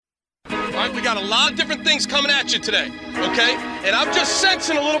right? We got a lot of different things coming at you today, okay? And I'm just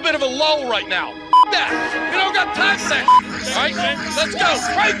sensing a little bit of a lull right now. That. We don't got time for that. All right? Let's go.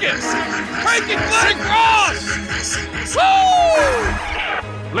 Crank it. Crank it, Glenn Cross.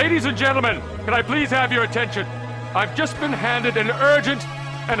 Woo! Ladies and gentlemen, can I please have your attention? I've just been handed an urgent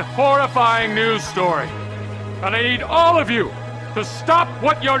and horrifying news story. And I need all of you to stop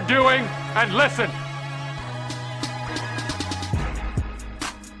what you're doing and listen.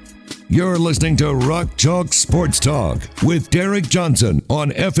 You're listening to Rock Chalk Sports Talk with Derek Johnson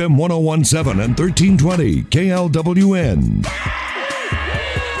on FM 1017 and 1320 KLWN.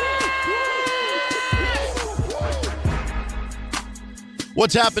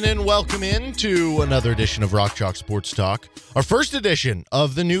 What's happening? Welcome in to another edition of Rock Chalk Sports Talk, our first edition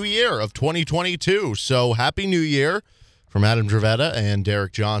of the new year of 2022. So happy New Year from Adam Dravetta and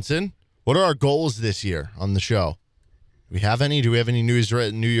Derek Johnson. What are our goals this year on the show? Do we have any? Do we have any New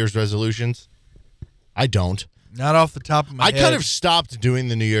Year's resolutions? I don't. Not off the top of my head. I kind of stopped doing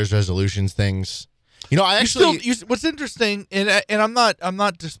the New Year's resolutions things. You know, I actually. What's interesting, and I'm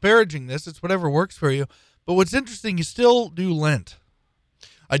not disparaging this. It's whatever works for you. But what's interesting, you still do Lent.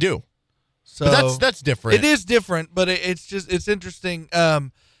 I do. So but that's different. It is different, but it's interesting.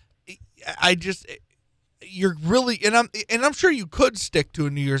 You're really, and I'm sure you could stick to a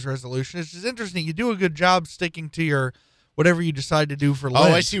New Year's resolution. It's just interesting. You do a good job sticking to your whatever you decide to do for Lent.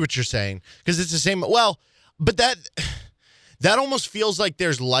 Oh, I see what you're saying. Because it's the same. Well, but that almost feels like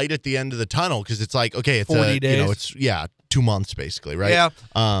there's light at the end of the tunnel because it's like, okay, it's 40 days. You know, it's 2 months basically, right? Yeah.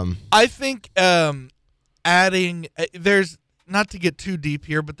 I think adding there's not to get too deep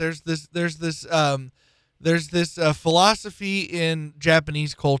here, but there's this philosophy in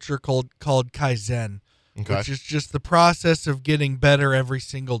Japanese culture called Kaizen, which is just the process of getting better every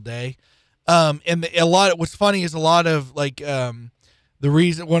single day. And what's funny is a lot of like one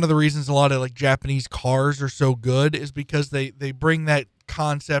of the reasons a lot of like Japanese cars are so good is because they bring that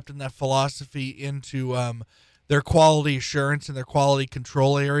concept and that philosophy into their quality assurance and their quality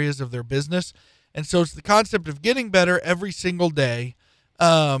control areas of their business. And so it's the concept of getting better every single day.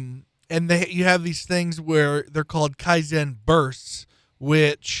 And you have these things where they're called Kaizen bursts,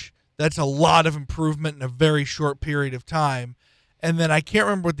 which that's a lot of improvement in a very short period of time. And then I can't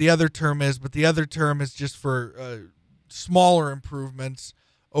remember what the other term is, but the other term is just for smaller improvements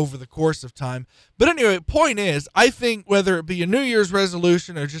over the course of time. But anyway, point is, I think whether it be a New Year's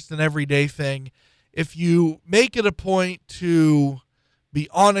resolution or just an everyday thing, if you make it a point to be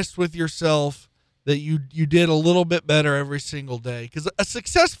honest with yourself that you did a little bit better every single day, because a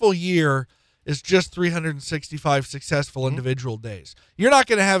successful year is just 365 successful individual days. You're not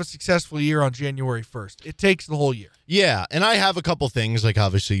going to have a successful year on January 1st. It takes the whole year. Yeah, and I have a couple things like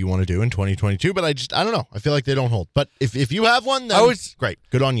obviously you want to do in 2022, but I don't know. I feel like they don't hold. But if you have one, then great.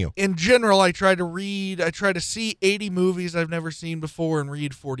 Good on you. In general, I try to see 80 movies I've never seen before and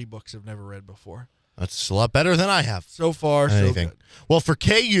read 40 books I've never read before. That's a lot better than I have. So far, so good. Well, for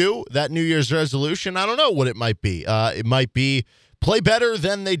KU, that New Year's resolution, I don't know what it might be. It might be play better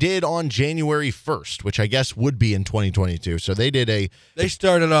than they did on January 1st, which I guess would be in 2022. So they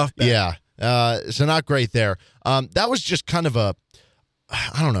started off bad. Yeah. So not great there. That was just kind of a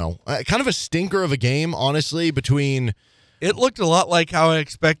stinker of a game, honestly, between. It looked a lot like how I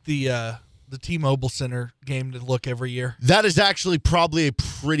expect the T-Mobile Center game to look every year. That is actually probably a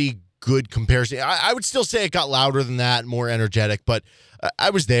pretty good comparison. I would still say it got louder than that, more energetic, but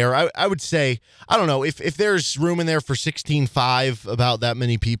I was there. I would say, I don't know, if there's room in there for 16.5 about that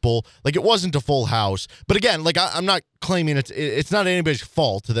many people, like it wasn't a full house. But again, like I'm not claiming it's not anybody's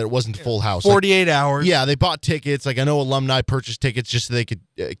fault that it wasn't a full house. 48 hours. Yeah, they bought tickets. Like I know alumni purchased tickets just so they could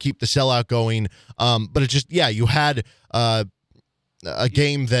keep the sellout going. But it just, you had a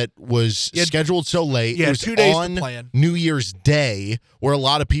game that was scheduled so late. Yeah, it was 2 days on to plan. New Year's Day, where a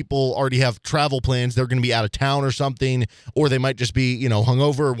lot of people already have travel plans. They're going to be out of town or something, or they might just be,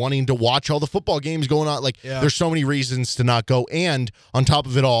 hungover, wanting to watch all the football games going on. There's so many reasons to not go. And on top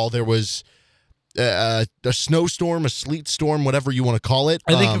of it all, there was a snowstorm, a sleet storm, whatever you want to call it.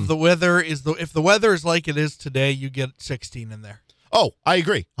 I think if the weather is like it is today, you get 16 in there. Oh, I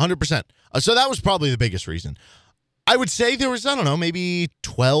agree, 100%. So that was probably the biggest reason. I would say there was, I don't know, maybe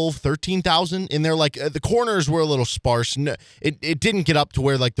 12, 13,000 in there. Like the corners were a little sparse. It didn't get up to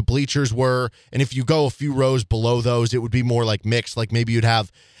where like the bleachers were. And if you go a few rows below those, it would be more like mixed. Like maybe you'd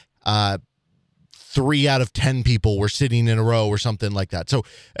have 3 out of 10 people were sitting in a row or something like that. So,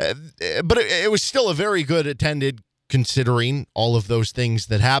 but it was still a very good attended considering all of those things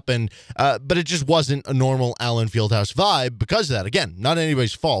that happened. But it just wasn't a normal Allen Fieldhouse vibe because of that. Again, not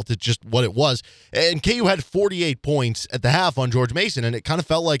anybody's fault. It's just what it was. And KU had 48 points at the half on George Mason, and it kind of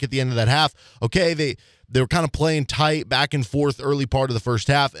felt like at the end of that half, okay, they were kind of playing tight back and forth early part of the first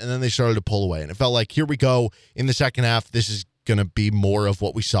half, and then they started to pull away. And it felt like, here we go in the second half. This is going to be more of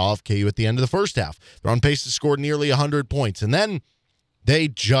what we saw of KU at the end of the first half. They're on pace to score nearly 100 points. And then they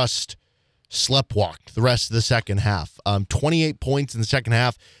just sleptwalked the rest of the second half. 28 points in the second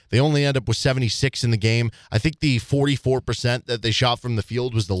half. They only end up with 76 in the game. I think the 44% that they shot from the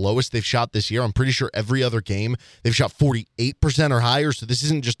field was the lowest they've shot this year. I'm pretty sure every other game they've shot 48% or higher, so this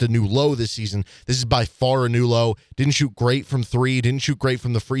isn't just a new low this season. This is by far a new low. Didn't shoot great from three, didn't shoot great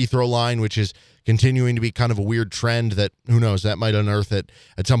from the free throw line, which is continuing to be kind of a weird trend that, who knows, that might unearth it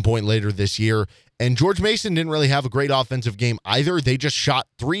at some point later this year. And George Mason didn't really have a great offensive game either. They just shot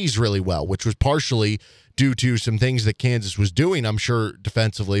threes really well, which was partially due to some things that Kansas was doing, I'm sure,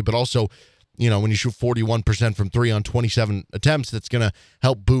 defensively, but also, you know, when you shoot 41% from three on 27 attempts, that's going to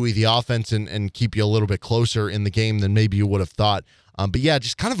help buoy the offense and keep you a little bit closer in the game than maybe you would have thought. But yeah,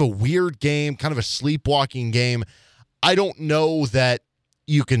 just kind of a weird game, kind of a sleepwalking game. I don't know that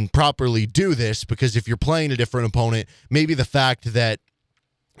you can properly do this because if you're playing a different opponent, maybe the fact that,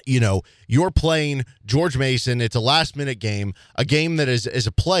 you know, you're playing George Mason, it's a last-minute game, a game that is, as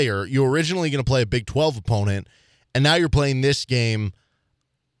a player, you're originally going to play a Big 12 opponent, and now you're playing this game.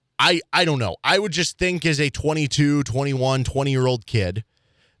 I don't know. I would just think as a 22, 21, 20-year-old kid,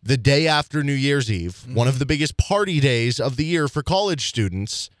 the day after New Year's Eve, one of the biggest party days of the year for college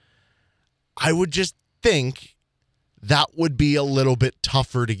students, I would just think that would be a little bit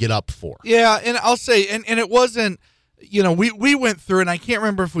tougher to get up for. Yeah, and I'll say, and it wasn't, you know, we went through, and I can't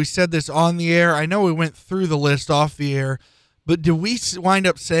remember if we said this on the air. I know we went through the list off the air, but did we wind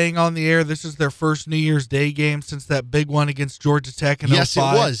up saying on the air this is their first New Year's Day game since that big one against Georgia Tech in 05? Yes, it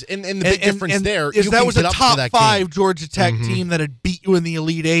was. And the big difference there is that was a top five Georgia Tech team that had beat you in the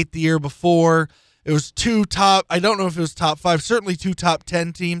Elite Eight the year before. It was I don't know if it was top five, certainly two top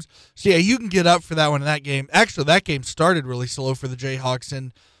 10 teams. So, yeah, you can get up for that one in that game. Actually, that game started really slow for the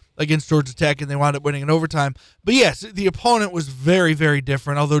Jayhawks against Georgia Tech, and they wound up winning in overtime. But, yes, the opponent was very, very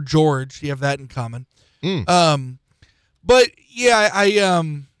different, although George, you have that in common. But, yeah,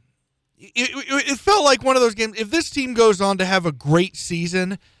 it felt like one of those games. If this team goes on to have a great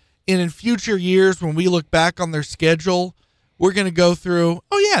season, and in future years when we look back on their schedule, we're going to go through,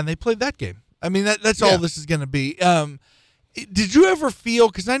 oh, yeah, and they played that game. I mean, that's all this is going to be. Did you ever feel,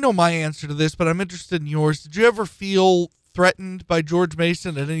 because I know my answer to this, but I'm interested in yours, did you ever feel threatened by George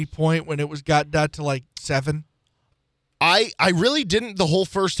Mason at any point when it got down to like 7? I really didn't the whole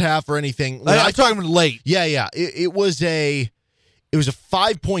first half or anything. I'm talking about late. Yeah. It was a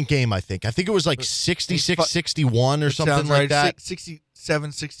 5-point game, I think. I think it was like 66-61 or something like right. that.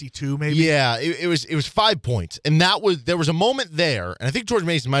 67-62 maybe. Yeah, it was 5 points. And there was a moment there, and I think George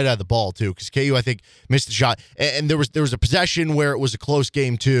Mason might have had the ball too, because KU, I think, missed the shot. And there was a possession where it was a close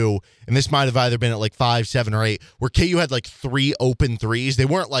game too, and this might have either been at like 5, 7, or 8, where KU had like 3 open threes. They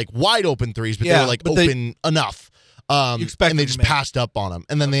weren't like wide open threes, but they were like open enough. And they just passed up on them.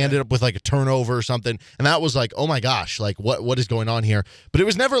 And then they ended up with like a turnover or something. And that was like, oh my gosh, like what is going on here? But it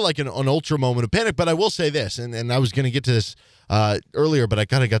was never like an ultra moment of panic. But I will say this, and I was going to get to this earlier, but I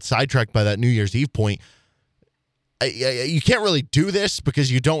kind of got sidetracked by that New Year's Eve point. You can't really do this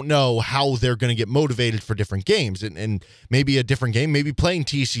because you don't know how they're going to get motivated for different games. And maybe a different game, maybe playing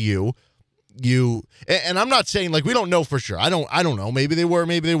TCU, and I'm not saying like we don't know for sure. I don't know. Maybe they were,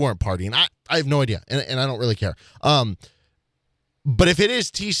 maybe they weren't partying. I have no idea, and I don't really care. But if it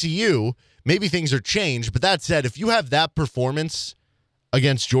is TCU, maybe things are changed. But that said, if you have that performance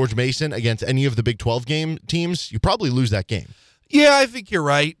against George Mason, against any of the Big 12 game teams, you probably lose that game. Yeah, I think you're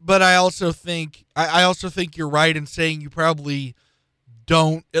right, but I also think you're right in saying you probably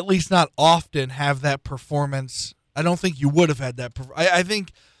don't, at least not often, have that performance. I don't think you would have had that. I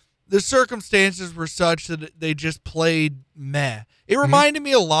think the circumstances were such that they just played meh. It reminded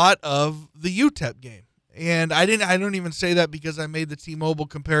me a lot of the UTEP game. And I don't even say that because I made the T-Mobile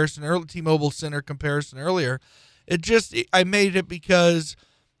Center comparison earlier. I made it because,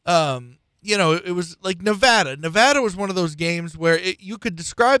 it was like Nevada. Nevada was one of those games where you could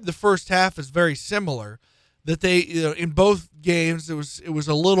describe the first half as very similar. That they, in both games, it was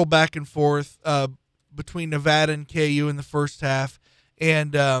a little back and forth between Nevada and KU in the first half,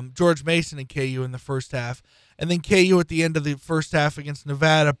 and George Mason and KU in the first half. And then KU at the end of the first half against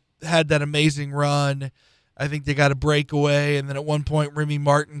Nevada had that amazing run. I think they got a breakaway, and then at one point Remy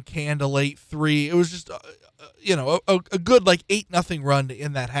Martin canned a late 3. It was just, a good 8-0 run to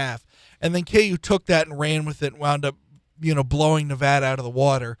end that half. And then KU took that and ran with it and wound up, blowing Nevada out of the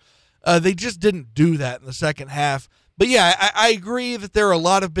water. They just didn't do that in the second half. But yeah, I agree that there are a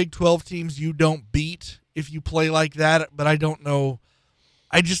lot of Big 12 teams you don't beat if you play like that, but I don't know.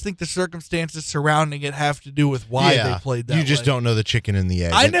 I just think the circumstances surrounding it have to do with why they played that way. You just don't know the chicken and the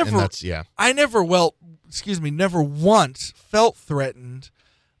egg. Never once felt threatened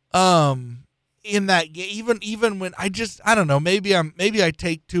in that game. Even when I don't know, maybe I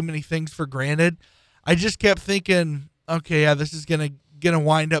take too many things for granted. I just kept thinking, okay, yeah, this is gonna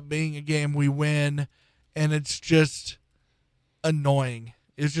wind up being a game we win, and it's just annoying.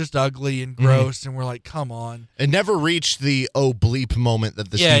 It's just ugly and gross, and we're like, come on. It never reached the bleep moment that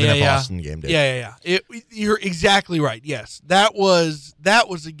the Stephen F. Austin game did. Yeah. You're exactly right. Yes, that was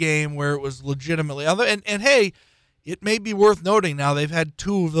a game where it was legitimately other. And hey, it may be worth noting now they've had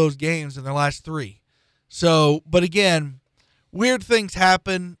 2 of those games in their last 3. So, but again, weird things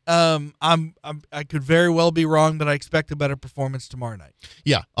happen. I could very well be wrong, but I expect a better performance tomorrow night.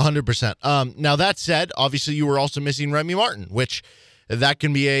 Yeah, 100%. Now that said, obviously you were also missing Remy Martin, which that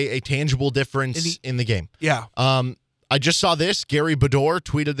can be a tangible difference in the game. Yeah. I just saw this. Gary Bedore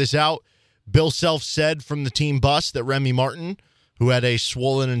tweeted this out. Bill Self said from the team bus that Remy Martin, who had a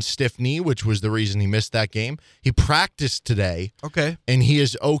swollen and stiff knee, which was the reason he missed that game, he practiced today. Okay. And he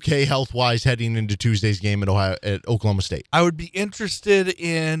is okay health-wise heading into Tuesday's game at Oklahoma State. I would be interested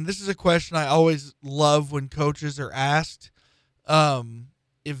in, this is a question I always love when coaches are asked,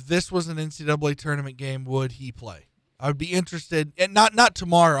 if this was an NCAA tournament game, would he play? I would be interested, and not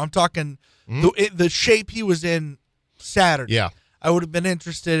tomorrow. I'm talking the shape he was in Saturday. Yeah. I would have been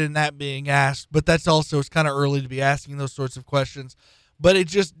interested in that being asked, but that's also, it's kind of early to be asking those sorts of questions. But it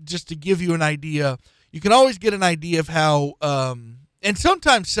just to give you an idea, you can always get an idea of how, and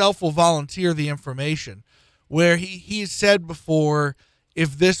sometimes Self will volunteer the information, where he's said before,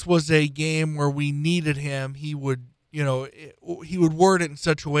 if this was a game where we needed him, he would, he would word it in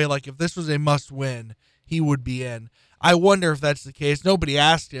such a way like if this was a must-win, he would be in. I wonder if that's the case. Nobody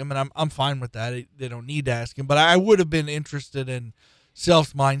asked him, and I'm fine with that. They don't need to ask him. But I would have been interested in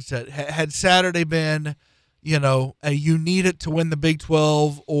Self's mindset. Had Saturday been, you need it to win the Big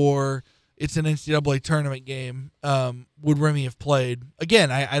 12, or it's an NCAA tournament game, would Remy have played?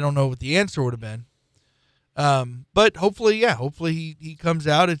 Again, I don't know what the answer would have been. But hopefully he comes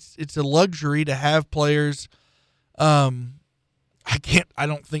out. It's a luxury to have players. I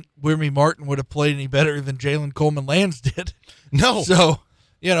don't think Remy Martin would have played any better than Jalen Coleman-Lands did. No. So,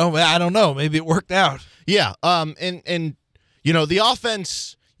 I don't know. Maybe it worked out. Yeah. And the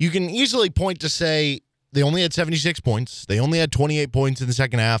offense, you can easily point to say they only had 76 points. They only had 28 points in the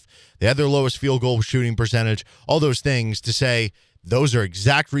second half. They had their lowest field goal shooting percentage, all those things to say those are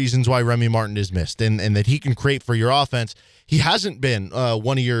exact reasons why Remy Martin is missed and that he can create for your offense. He hasn't been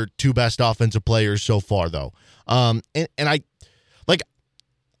one of your 2 best offensive players so far, though.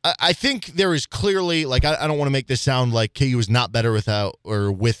 I think there is clearly, I don't want to make this sound like KU is not better without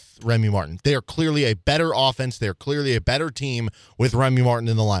or with Remy Martin. They are clearly a better offense. They are clearly a better team with Remy Martin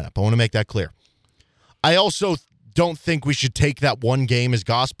in the lineup. I want to make that clear. I also don't think we should take that one game as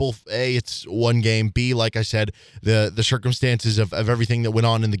gospel. A, it's one game. B, like I said, the circumstances of everything that went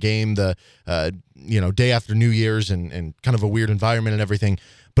on in the game, the day after New Year's and kind of a weird environment and everything.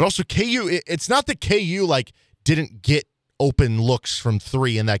 But also KU, it's not that KU didn't get open looks from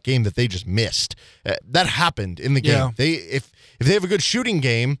 3 in that game that they just missed. That happened in the game. Yeah. If they have a good shooting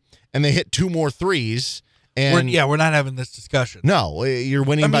game and they hit 2 more threes, and we're not having this discussion. No, you're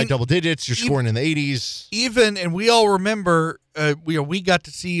winning by double digits. You're scoring in the 80s. And we all remember, we got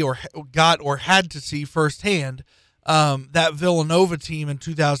to see or had to see firsthand that Villanova team in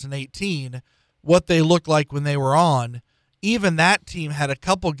 2018, what they looked like when they were on. Even that team had a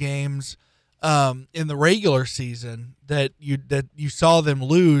couple games in the regular season that you saw them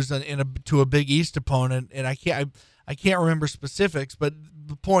lose to a Big East opponent, and I can't remember specifics, but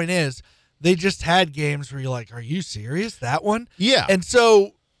the point is they just had games where you're like, are you serious? That one? Yeah. And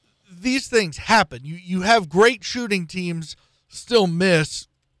so these things happen. You have great shooting teams still miss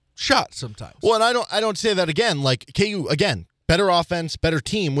shots sometimes. Well, and I don't say that again. Like KU again, better offense, better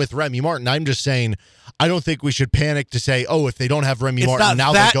team with Remy Martin. I'm just saying I don't think we should panic to say, oh, if they don't have Remy Martin,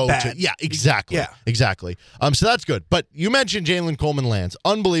 now they go bad. to. Yeah, exactly. Yeah. Exactly. So that's good. But you mentioned Jalen Coleman-Lands.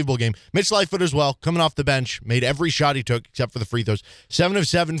 Unbelievable game. Mitch Lightfoot as well, coming off the bench, made every shot he took except for the free throws. 7 of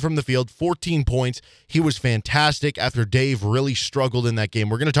 7 from the field, 14 points. He was fantastic after Dave really struggled in that game.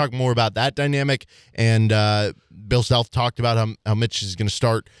 We're going to talk more about that dynamic, and Bill Self talked about how Mitch is going to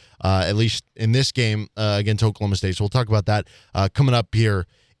start at least in this game against Oklahoma State. So we'll talk about that coming up here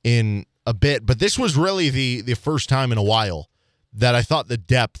in a bit. But this was really the first time in a while that I thought the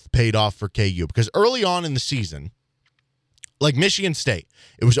depth paid off for KU, because early on in the season, like Michigan State,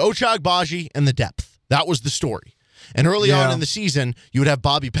 it was Ochai Agbaji and the depth. That was the story. And early on in the season, you would have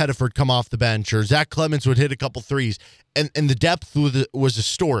Bobby Pettiford come off the bench, or Zach Clemens would hit a couple threes, and the depth was a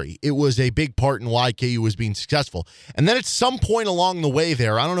story. It was a big part in why KU was being successful. And then at some point along the way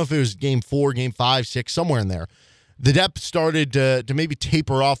there, I don't know if it was game 4, game 5, 6, somewhere in there, the depth started to maybe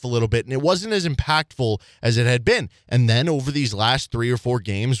taper off a little bit, and it wasn't as impactful as it had been. And then over these last 3 or 4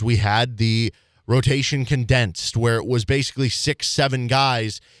 games, we had the rotation condensed, where it was basically 6, 7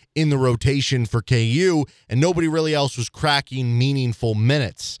 guys in the rotation for KU, and nobody really else was cracking meaningful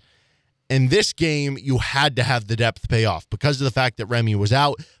minutes. In this game, you had to have the depth pay off because of the fact that Remy was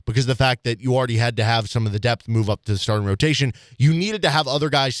out, because of the fact that you already had to have some of the depth move up to the starting rotation. You needed to have other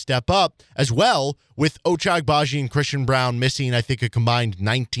guys step up as well, with Ochai Agbaji and Christian Braun missing, I think, a combined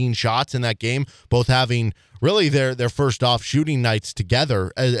 19 shots in that game, both having really their first off shooting nights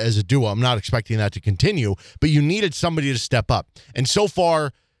together as a duo. I'm not expecting that to continue, but you needed somebody to step up. And so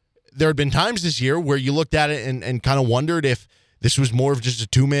far, there had been times this year where you looked at it and kind of wondered if this was more of just a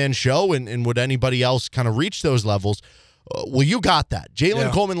two-man show and would anybody else kind of reach those levels. Well, you got that.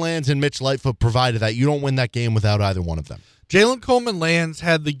 Jalen Coleman-Lands and Mitch Lightfoot provided that. You don't win that game without either one of them. Jalen Coleman-Lands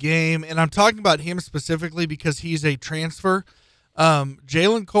had the game, and I'm talking about him specifically because he's a transfer.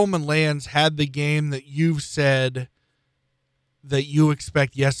 Jalen Coleman-Lands had the game that you've said that you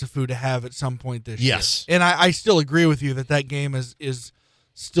expect Yesufu to have at some point this year. Yes. And I still agree with you that game is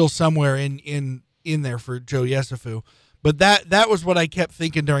still somewhere in there for Joe Yesufu. But that was what I kept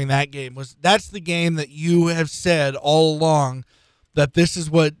thinking during that game, was that's the game that you have said all along that this is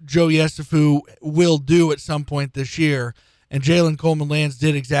what Joe Yesufu will do at some point this year. And Jalen Coleman-Lands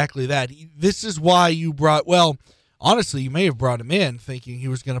did exactly that. This is why you honestly, you may have brought him in thinking he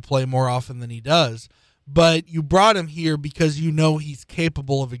was going to play more often than he does. But you brought him here because you know he's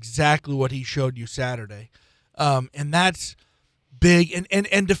capable of exactly what he showed you Saturday. And that's big.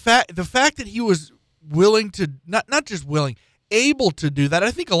 And the fact that he was willing to, not just willing, able to do that.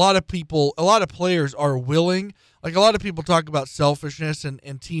 I think a lot of players are willing. Like, a lot of people talk about selfishness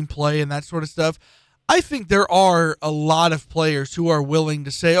and team play and that sort of stuff. I think there are a lot of players who are willing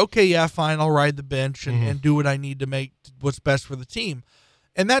to say, okay, yeah, fine, I'll ride the bench and do what I need to make what's best for the team.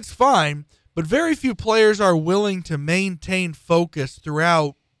 And that's fine, but very few players are willing to maintain focus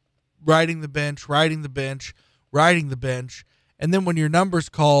throughout riding the bench, and then when your number's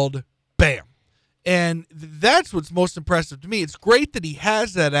called, bam. And that's what's most impressive to me. It's great that he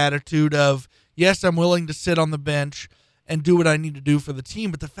has that attitude of, yes, I'm willing to sit on the bench and do what I need to do for the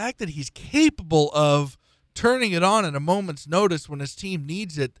team, but the fact that he's capable of turning it on at a moment's notice when his team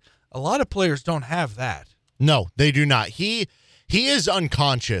needs it, a lot of players don't have that. No, they do not. He is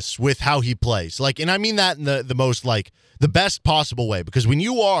unconscious with how he plays. Like, and I mean that in the most, like, the best possible way, because when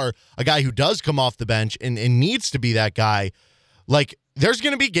you are a guy who does come off the bench and needs to be that guy, like, there's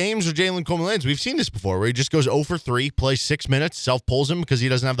going to be games with Jalen Coleman-Lands. We've seen this before, where he just goes 0 for 3, plays 6 minutes, self-pulls him because he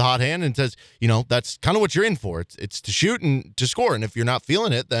doesn't have the hot hand, and says, that's kind of what you're in for. It's to shoot and to score, and if you're not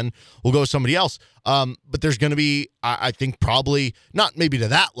feeling it, then we'll go with somebody else. But there's going to be, I think, probably not maybe to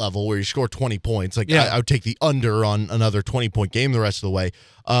that level where you score 20 points. Like, I would take the under on another 20-point game the rest of the way.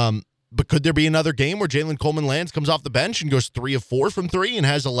 But could there be another game where Jalen Coleman-Lands comes off the bench and goes 3 of 4 from 3 and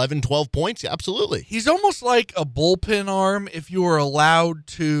has 11, 12 points? Yeah, absolutely. He's almost like a bullpen arm if you were allowed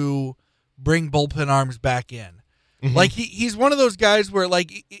to bring bullpen arms back in. Mm-hmm. Like, he's one of those guys where,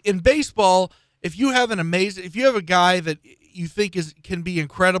 like, in baseball, if you have a guy that you think can be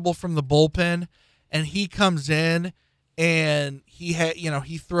incredible from the bullpen, and he comes in and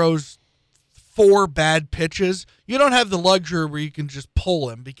he throws 4 bad pitches, you don't have the luxury where you can just pull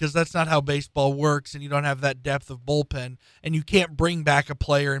him, because that's not how baseball works, and you don't have that depth of bullpen, and you can't bring back a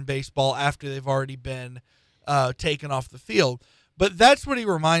player in baseball after they've already been taken off the field. But that's what he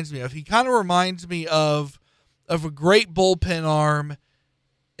reminds me of. He kind of reminds me of a great bullpen arm,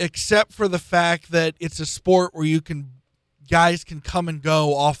 except for the fact that it's a sport where guys can come and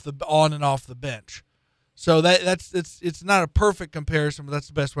go on and off the bench. So it's not a perfect comparison, but that's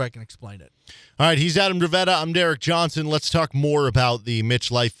the best way I can explain it. All right, he's Adam Dravetta. I'm Derek Johnson. Let's talk more about the Mitch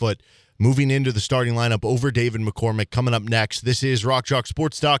Lightfoot moving into the starting lineup over David McCormick coming up next. This is Rock Chalk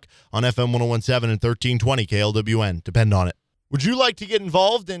Sports Talk on FM 1017 and 1320 KLWN. Depend on it. Would you like to get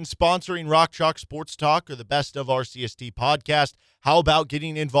involved in sponsoring Rock Chalk Sports Talk or the Best of RCST podcast? How about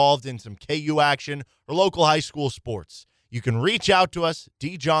getting involved in some KU action or local high school sports? you can reach out to us,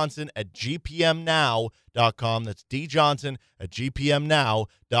 djohnson@gpmnow.com. That's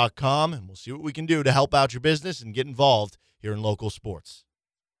djohnson@gpmnow.com, and we'll see what we can do to help out your business and get involved here in local sports.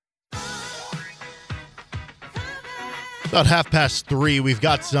 About 3:30, we've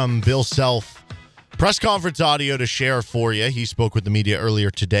got some Bill Self press conference audio to share for you. He spoke with the media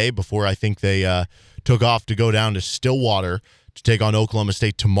earlier today before I think they took off to go down to Stillwater to take on Oklahoma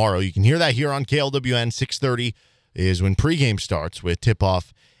State tomorrow. You can hear that here on KLWN. 6:30 is when pregame starts with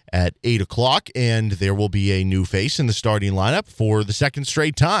tip-off at 8 o'clock, and there will be a new face in the starting lineup for the second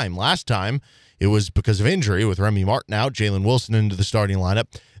straight time. Last time, it was because of injury with Remy Martin out, Jalen Wilson into the starting lineup.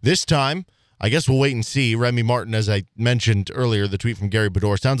 This time, I guess we'll wait and see. Remy Martin, as I mentioned earlier, the tweet from Gary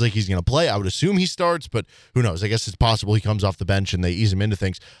Bedore, sounds like he's going to play. I would assume he starts, but who knows? I guess it's possible he comes off the bench and they ease him into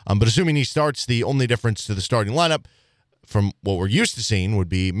things. But assuming he starts, the only difference to the starting lineup from what we're used to seeing would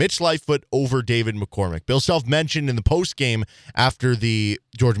be Mitch Lightfoot over David McCormick. Bill Self mentioned in the postgame after the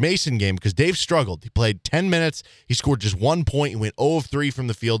George Mason game, because Dave struggled. He played 10 minutes. He scored just 1 point. He went 0 of 3 from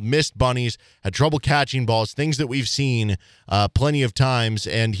the field, missed bunnies, had trouble catching balls, things that we've seen plenty of times.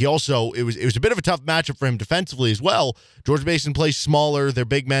 And he also, it was a bit of a tough matchup for him defensively as well. George Mason plays smaller. Their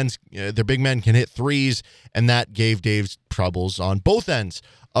big men can hit threes, and that gave Dave troubles on both ends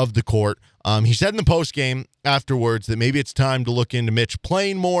of the court. He said in the postgame afterwards that maybe it's time to look into Mitch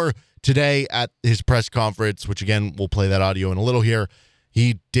playing more. Today at his press conference, which again, we'll play that audio in a little here,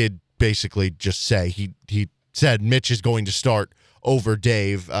 he did basically just say, he said Mitch is going to start over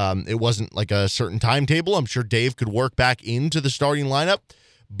Dave. It wasn't like a certain timetable. I'm sure Dave could work back into the starting lineup,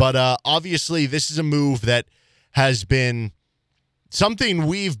 but obviously this is a move that has been something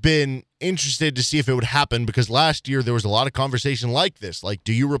we've been interested to see if it would happen, because last year there was a lot of conversation like this, like,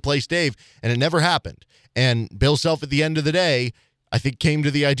 do you replace Dave? And it never happened. And Bill Self at the end of the day, I think, came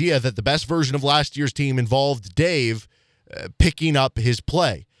to the idea that the best version of last year's team involved Dave picking up his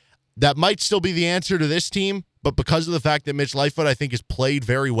play. That might still be the answer to this team, but because of the fact that Mitch Lightfoot, I think, has played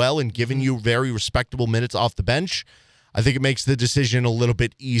very well and given you very respectable minutes off the bench, I think it makes the decision a little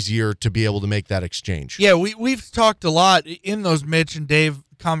bit easier to be able to make that exchange. Yeah, we've talked a lot in those Mitch and Dave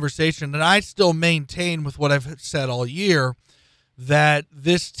conversation, and I still maintain with what I've said all year that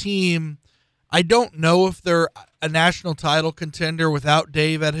this team, I don't know if they're a national title contender without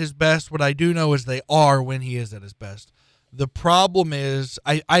Dave at his best. What I do know is they are when he is at his best. The problem is,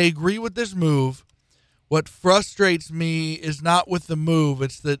 I agree with this move. What frustrates me is not with the move,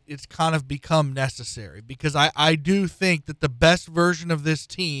 it's that it's kind of become necessary, because I do think that the best version of this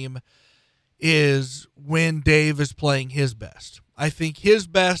team is when Dave is playing his best. I think his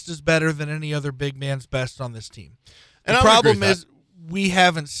best is better than any other big man's best on this team. And the problem is we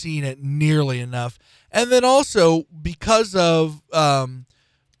haven't seen it nearly enough. And then also because of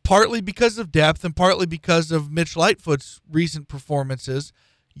partly because of depth and partly because of Mitch Lightfoot's recent performances,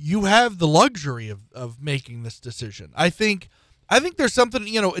 you have the luxury of making this decision. I think there's something,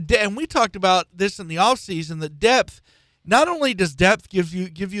 and we talked about this in the offseason, that depth, not only does depth give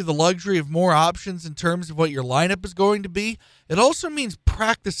you the luxury of more options in terms of what your lineup is going to be, it also means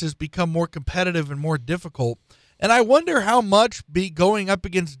practices become more competitive and more difficult. And I wonder how much going up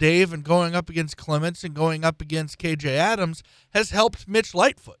against Dave and going up against Clements and going up against KJ Adams has helped Mitch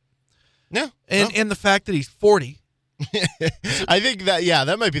Lightfoot. Yeah. And the fact that he's 40. I think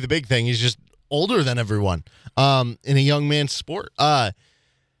that might be the big thing. He's just older than everyone in a young man's sport. I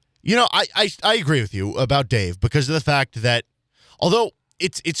agree with you about Dave because of the fact that although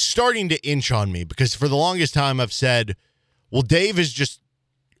it's starting to inch on me, because for the longest time I've said, well, Dave is just,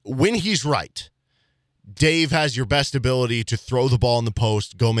 when he's right, Dave has your best ability to throw the ball in the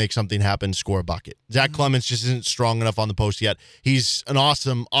post, go make something happen, score a bucket. Zach Clements just isn't strong enough on the post yet. He's an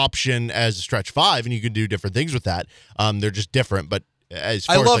awesome option as a stretch five, and you can do different things with that. They're just different, but as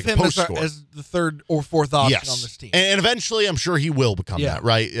far I love as like him as the third or fourth option yes. on this team. And eventually, I'm sure he will become that,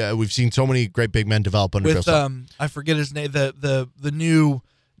 right? We've seen so many great big men develop under Bill Self. I forget his name, the new,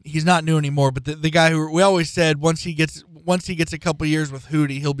 he's not new anymore, but the guy who we always said once he gets a couple years with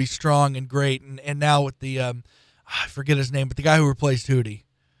Hootie, he'll be strong and great. And now with the I forget his name, but the guy who replaced Hootie.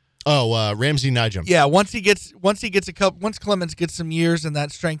 Oh, Ramsey Nijum. Yeah, once Clements gets some years in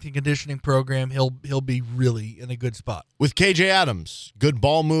that strength and conditioning program, he'll be really in a good spot. With KJ Adams, good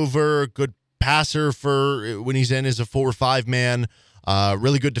ball mover, good passer for when he's in as a 4 or 5 man,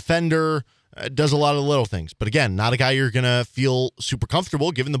 really good defender. Does a lot of little things. But again, not a guy you're going to feel super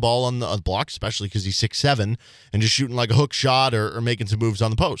comfortable giving the ball on the block, especially because he's 6'7", and just shooting like a hook shot or making some moves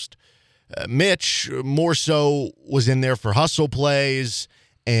on the post. Mitch, more so, was in there for hustle plays,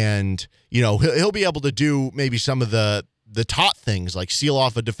 and he'll be able to do maybe some of the top things, like seal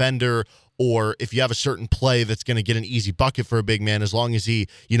off a defender or if you have a certain play that's going to get an easy bucket for a big man, as long as he,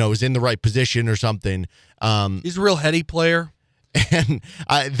 is in the right position or something. He's a real heady player. And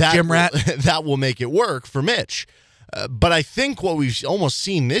Gym rat. that will make it work for Mitch. But I think what we've almost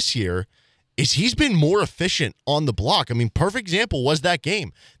seen this year is he's been more efficient on the block. I mean, perfect example was that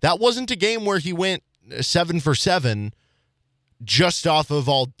game. That wasn't a game where he went 7 for 7 just off of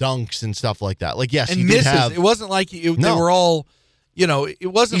all dunks and stuff like that. Like, yes, and he misses. did have. It wasn't like they were all,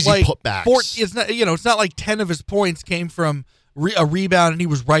 it wasn't easy like putbacks. It's not, it's not like 10 of his points came from a rebound and he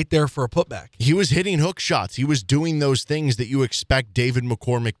was right there for a putback. He was hitting hook shots. He was doing those things that you expect David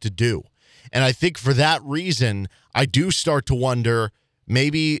McCormick to do. And I think for that reason, I do start to wonder,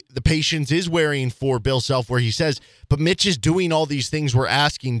 maybe the patience is wearing for Bill Self, where he says, but Mitch is doing all these things we're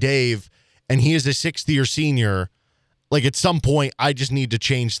asking Dave, and he is a sixth-year senior. Like, at some point, I just need to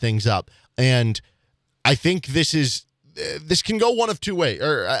change things up. And I think this can go one of two ways.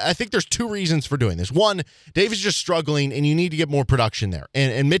 Or I think there's two reasons for doing this. One, Dave is just struggling, and you need to get more production there.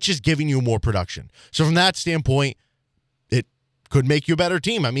 And Mitch is giving you more production. So from that standpoint, it could make you a better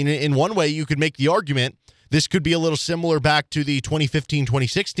team. I mean, in one way, you could make the argument this could be a little similar back to the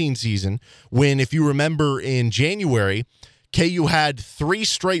 2015-2016 season when, if you remember, in January, KU had 3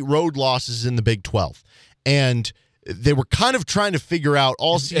 straight road losses in the Big 12. And they were kind of trying to figure out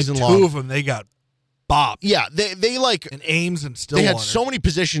all season long. 2 of them, they got bopped. Yeah, they like... And Ames and Stillwater. They had so many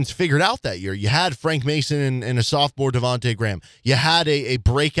positions figured out that year. You had Frank Mason and a sophomore Devontae Graham. You had a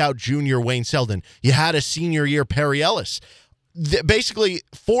breakout junior Wayne Selden. You had a senior year Perry Ellis. Basically,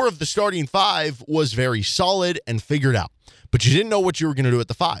 4 of the starting 5 was very solid and figured out. But you didn't know what you were going to do at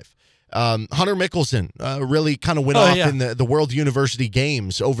the 5. Hunter Mickelson really kind of went off in the World University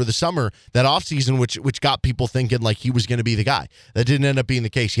Games over the summer, that offseason, which got people thinking like he was going to be the guy. That didn't end up being the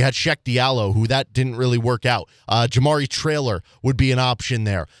case. You had Sheck Diallo, who that didn't really work out. Jamari Traylor would be an option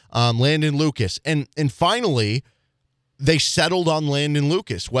there. Landon Lucas. And finally, they settled on Landon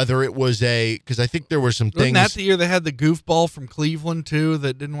Lucas, whether it was because I think there were some things. Wasn't that the year they had the goofball from Cleveland, too,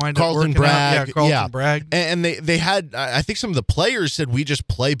 that didn't wind up working Bragg, out? Yeah, Carlton Bragg. And they had, I think some of the players said, we just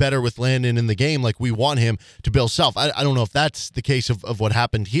play better with Landon in the game, like we want him to build self. I don't know if that's the case of what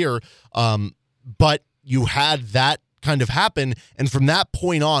happened here, but you had that kind of happen, and from that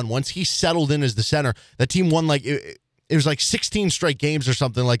point on, once he settled in as the center, that team won it was like 16 straight games or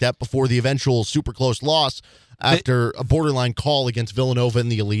something like that before the eventual super close loss after a borderline call against Villanova in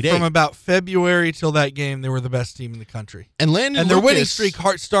the Elite Eight. From about February till that game, they were the best team in the country. And Landon their Lucas, winning streak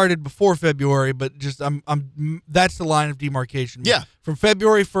started before February, but just that's the line of demarcation. Yeah. From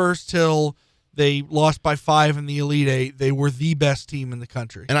February 1st till they lost by 5 in the Elite Eight, they were the best team in the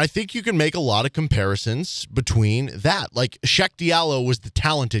country. And I think you can make a lot of comparisons between that. Like, Sheck Diallo was the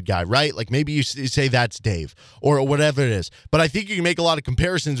talented guy, right? Like, maybe you say that's Dave or whatever it is. But I think you can make a lot of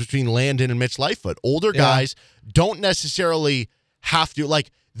comparisons between Landon and Mitch Lightfoot. Older guys don't necessarily have to, like,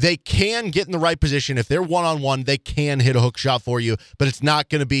 they can get in the right position. If they're one-on-one, they can hit a hook shot for you, but it's not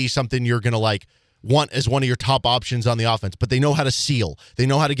going to be something you're going to, like, want as one of your top options on the offense, but they know how to seal. They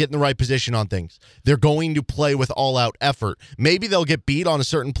know how to get in the right position on things. They're going to play with all-out effort. Maybe they'll get beat on a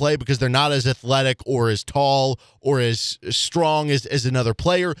certain play because they're not as athletic or as tall or as strong as another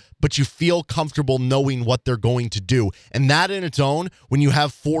player, but you feel comfortable knowing what they're going to do. And that in its own, when you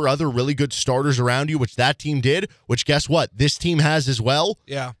have 4 other really good starters around you, which that team did, which guess what? This team has as well.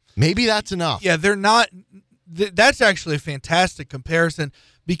 Yeah. Maybe that's enough. Yeah, they're not that's actually a fantastic comparison,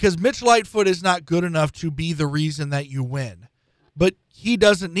 because Mitch Lightfoot is not good enough to be the reason that you win. But he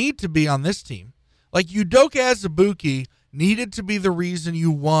doesn't need to be on this team. Like, Udoka Azubuike needed to be the reason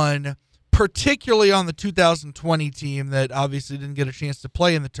you won, particularly on the 2020 team that obviously didn't get a chance to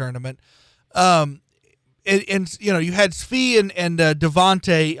play in the tournament. And you know, you had Svi and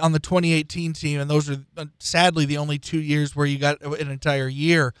Devontae on the 2018 team, and those are sadly the only 2 years where you got an entire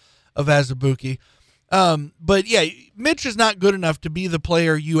year of Azubuike. But yeah, Mitch is not good enough to be the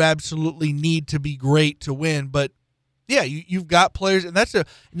player you absolutely need to be great to win. But yeah, you've got players, and that's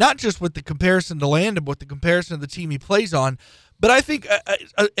not just with the comparison to Landon, but with the comparison of the team he plays on. But I think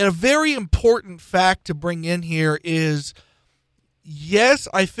a very important fact to bring in here is, yes,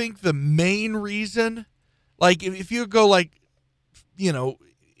 I think the main reason, like if you go like, you know,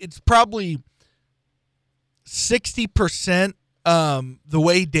 it's probably 60%. The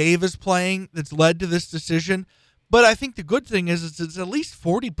way Dave is playing that's led to this decision. But I think the good thing is it's at least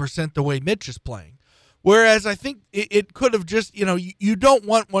 40% the way Mitch is playing. Whereas I think it could have just, you know, you don't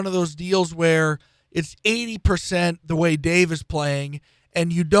want one of those deals where it's 80% the way Dave is playing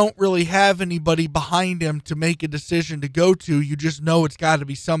and you don't really have anybody behind him to make a decision to go to. You just know it's got to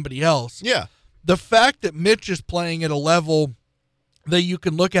be somebody else. Yeah. The fact that Mitch is playing at a level that you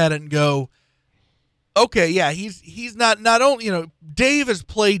can look at it and go, okay, yeah, he's not only, Dave has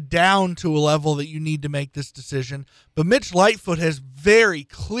played down to a level that you need to make this decision, but Mitch Lightfoot has very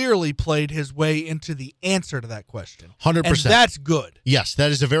clearly played his way into the answer to that question. 100%. And that's good. Yes, that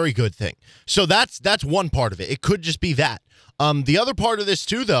is a very good thing. So that's one part of it. It could just be that. The other part of this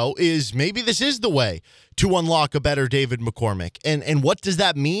too, though, is maybe this is the way to unlock a better David McCormick. And what does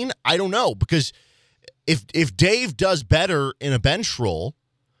that mean? I don't know, because if Dave does better in a bench role,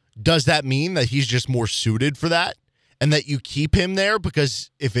 does that mean that he's just more suited for that and that you keep him there because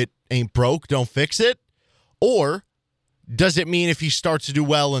if it ain't broke, don't fix it? Or does it mean if he starts to do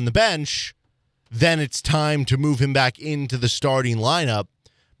well in the bench, then it's time to move him back into the starting lineup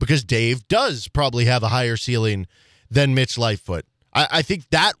because Dave does probably have a higher ceiling than Mitch Lightfoot? I think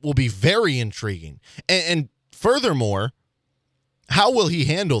that will be very intriguing. And furthermore, how will he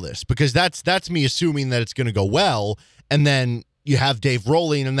handle this? Because that's me assuming that it's going to go well, and then you have Dave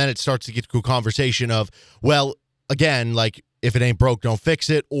rolling, and then it starts to get to a conversation of, well, again, like, if it ain't broke, don't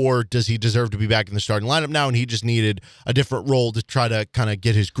fix it, or does he deserve to be back in the starting lineup now, and he just needed a different role to try to kind of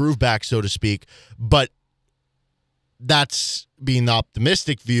get his groove back, so to speak. But that's being the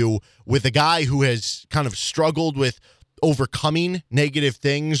optimistic view with a guy who has kind of struggled with overcoming negative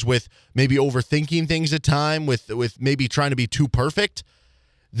things, with maybe overthinking things at time, with maybe trying to be too perfect.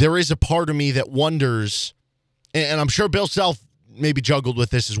 There is a part of me that wonders, and I'm sure Bill Self maybe juggled with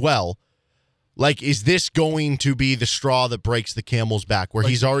this as well, like, is this going to be the straw that breaks the camel's back, where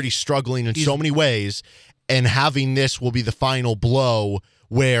he's already struggling in so many ways, and having this will be the final blow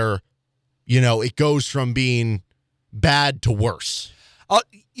where, it goes from being bad to worse?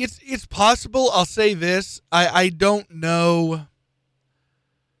 It's possible. I'll say this. I don't know,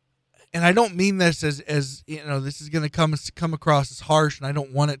 and I don't mean this as this is going to come across as harsh, and I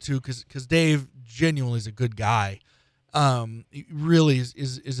don't want it to, because Dave genuinely is a good guy. He really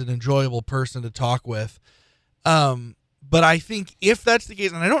is an enjoyable person to talk with. But I think if that's the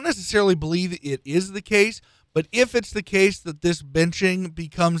case, and I don't necessarily believe it is the case, but if it's the case that this benching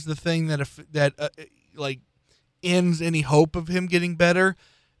becomes the thing that ends any hope of him getting better,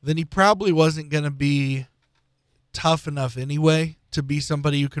 then he probably wasn't going to be tough enough anyway to be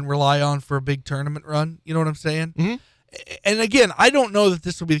somebody you can rely on for a big tournament run. You know what I'm saying? Mm-hmm. And again, I don't know that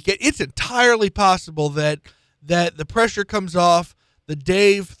this will be the case. It's entirely possible that the pressure comes off, the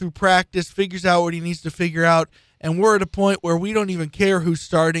Dave through practice figures out what he needs to figure out, and we're at a point where we don't even care who's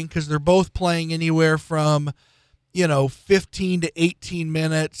starting because they're both playing anywhere from 15 to 18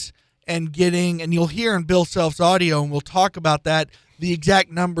 minutes and you'll hear in Bill Self's audio, and we'll talk about that, the exact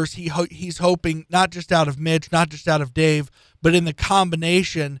numbers he's hoping, not just out of Mitch, not just out of Dave, but in the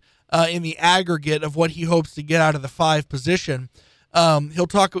combination, in the aggregate of what he hopes to get out of the 5 position.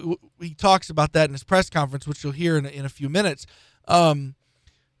 He talks about that in his press conference, which you'll hear in a few minutes.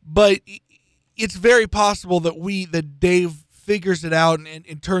 But it's very possible that Dave figures it out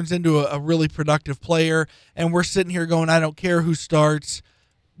and turns into a really productive player. And we're sitting here going, I don't care who starts.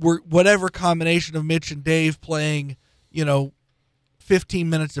 Whatever combination of Mitch and Dave playing, 15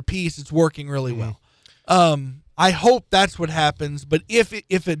 minutes apiece, it's working really well. I hope that's what happens. But if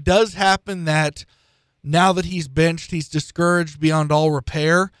it does happen that now that he's benched, he's discouraged beyond all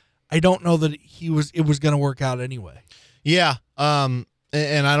repair, I don't know that it was going to work out anyway. Yeah. And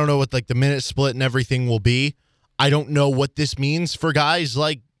I don't know what the minute split and everything will be. I don't know what this means for guys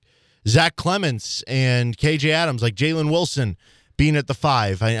like Zach Clements and KJ Adams, like Jalen Wilson being at the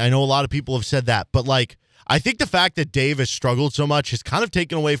 5. I know a lot of people have said that, but I think the fact that Dave has struggled so much has kind of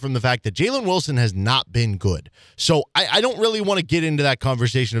taken away from the fact that Jalen Wilson has not been good. So I don't really want to get into that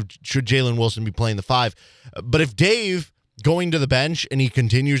conversation of should Jalen Wilson be playing the 5. But if Dave going to the bench and he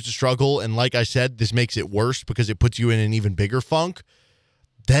continues to struggle, and like I said, this makes it worse because it puts you in an even bigger funk,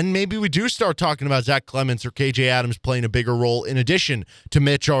 then maybe we do start talking about Zach Clements or KJ Adams playing a bigger role in addition to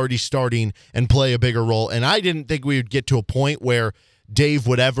Mitch already starting and play a bigger role. And I didn't think we would get to a point where Dave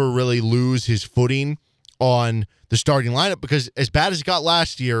would ever really lose his footing on the starting lineup, because as bad as it got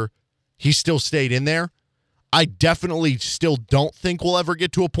last year, he still stayed in there. I definitely still don't think we'll ever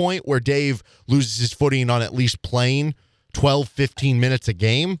get to a point where Dave loses his footing on at least playing 12, 15 minutes a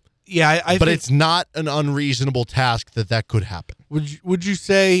game. Yeah, but it's not an unreasonable task that could happen. Would you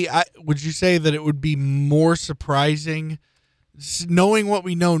say that it would be more surprising, knowing what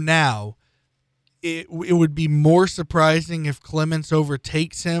we know now? It would be more surprising if Clements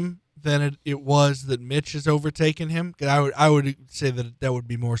overtakes him than it was that Mitch has overtaken him. I would say that would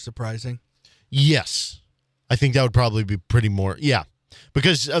be more surprising. Yes, I think that would probably be pretty more. Yeah,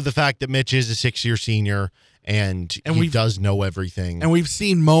 because of the fact that Mitch is a 6-year senior and he does know everything. And we've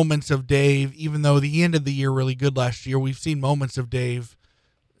seen moments of Dave, even though the end of the year really good last year, we've seen moments of Dave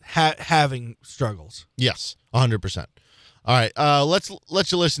having struggles. Yes, 100%. All right, let's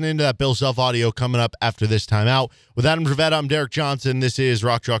let you listen into that Bill Self audio coming up after this timeout. With Adam Dravetta, I'm Derek Johnson. This is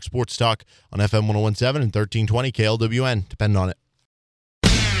Rock Chalk Sports Talk on FM 1017 and 1320 KLWN. Depend on it.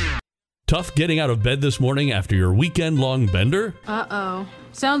 Tough getting out of bed this morning after your weekend-long bender? Uh-oh.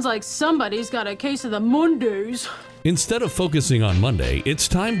 Sounds like somebody's got a case of the Mondays. Instead of focusing on Monday, it's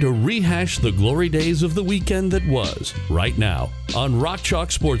time to rehash the glory days of the weekend that was, right now, on Rock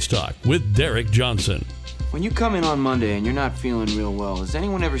Chalk Sports Talk with Derek Johnson. When you come in on Monday and you're not feeling real well, does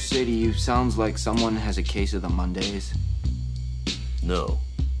anyone ever say to you, sounds like someone has a case of the Mondays? No,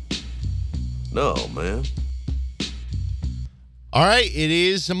 man. All right, it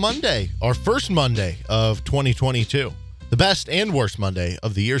is a Monday, our first Monday of 2022. The best and worst Monday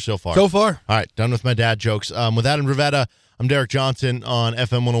of the year so far. So far. All right, done with my dad jokes. With Adam Dravetta, I'm Derek Johnson on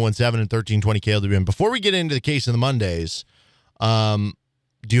FM 1017 and 1320 KLWN. Before we get into the case of the Mondays, do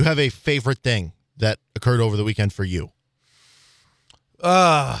you have a favorite thing that occurred over the weekend for you?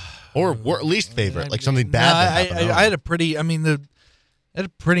 Or least favorite, like something bad that happened? I had a pretty, I had a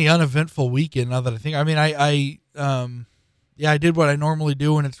pretty uneventful weekend now that I think. I did what I normally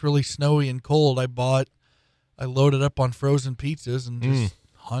do when it's really snowy and cold. I loaded up on frozen pizzas and just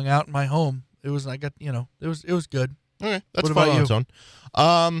hung out in my home. It was good. Okay, that's what fun about on you? its own.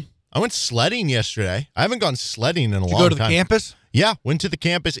 I went sledding yesterday. I haven't gone sledding in a long time. Did you go to the campus? Yeah, went to the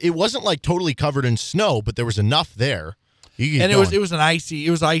campus. It wasn't like totally covered in snow, but there was enough there. It was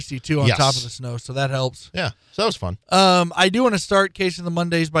icy too on top of the snow, so that helps. Yeah, so that was fun. I do want to start Case of the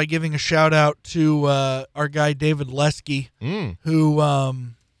Mondays by giving a shout out to our guy David Lesky, who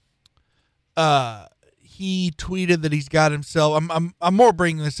he tweeted that he's got himself. I'm more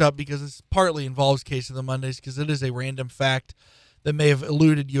bringing this up because this partly involves Case of the Mondays because it is a random fact that may have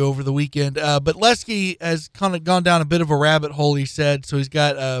eluded you over the weekend. But Lesky has kind of gone down a bit of a rabbit hole, he said, so he's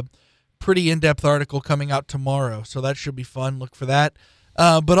got a pretty in-depth article coming out tomorrow, so that should be fun. Look for that.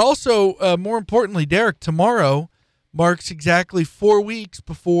 But also, more importantly, Derek, tomorrow marks exactly 4 weeks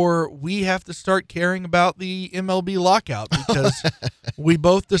before we have to start caring about the MLB lockout because we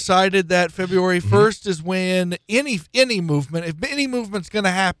both decided that February 1st is when any movement, if any movement's going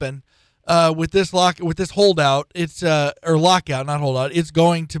to happen, with this holdout, it's or lockout, not holdout. It's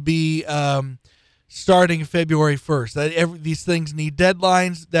going to be starting February 1st. These things need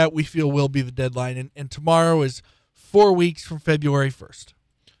deadlines that we feel will be the deadline, and tomorrow is 4 weeks from February 1st.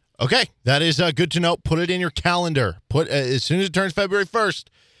 Okay, that is good to know. Put it in your calendar. As soon as it turns February 1st,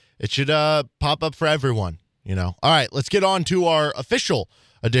 it should pop up for everyone. All right, let's get on to our official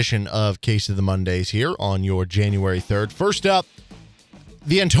edition of Case of the Mondays here on your January 3rd. First up,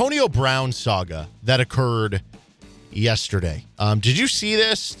 the Antonio Brown saga that occurred yesterday. Did you see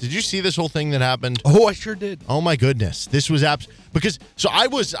this? Did you see this whole thing that happened? Oh, I sure did. Oh my goodness, this was I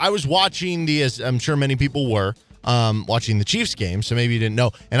was watching as I'm sure many people were watching the Chiefs game, so maybe you didn't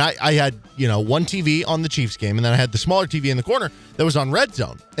know. And I had one TV on the Chiefs game, and then I had the smaller TV in the corner that was on Red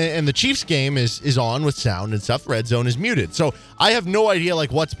Zone. And the Chiefs game is on with sound and stuff. Red Zone is muted, so I have no idea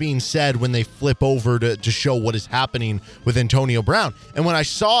what's being said when they flip over to show what is happening with Antonio Brown. And when I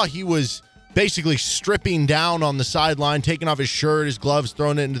saw he was basically stripping down on the sideline, taking off his shirt, his gloves,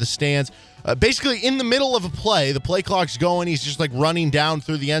 throwing it into the stands. Basically in the middle of a play, the play clock's going, he's just running down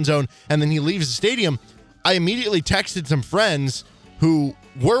through the end zone, and then he leaves the stadium. I immediately texted some friends who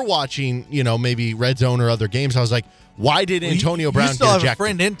were watching, maybe Red Zone or other games. I was like, why did Antonio Brown get ejected? You still have a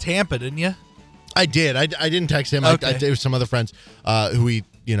friend in Tampa, didn't you? I did. I didn't text him. Okay. I did with some other friends who we,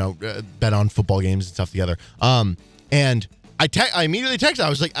 bet on football games and stuff together. And I immediately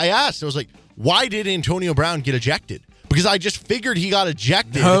texted. I asked, why did Antonio Brown get ejected? Because I just figured he got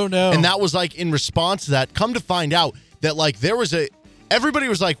ejected. Oh, no. And that was in response to that. Come to find out that there was everybody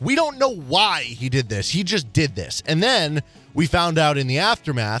was like, we don't know why he did this. He just did this. And then we found out in the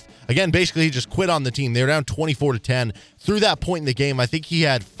aftermath, again, basically he just quit on the team. They were down 24-10. Through that point in the game, I think he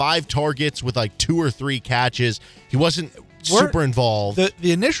had 5 targets with 2 or 3 catches. He wasn't super involved.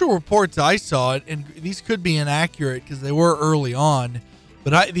 The initial reports I saw, and these could be inaccurate because they were early on,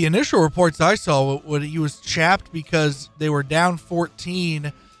 but the initial reports I saw, he was chapped because they were down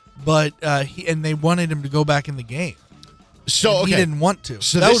 14, but they wanted him to go back in the game. So he didn't want to.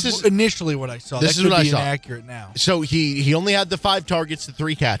 So that was initially what I saw. This that is could what be I saw. inaccurate now. So he only had the 5 targets to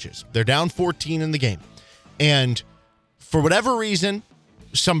 3 catches. They're down 14 in the game. And for whatever reason,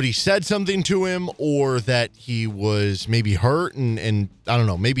 somebody said something to him, or that he was maybe hurt and I don't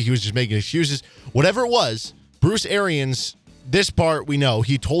know, maybe he was just making excuses. Whatever it was, Bruce Arians this part we know.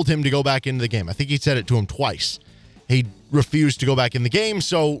 He told him to go back into the game. I think he said it to him twice. He refused to go back in the game,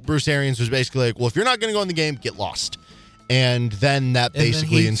 so Bruce Arians was basically like, well, if you're not going to go in the game, get lost. And then that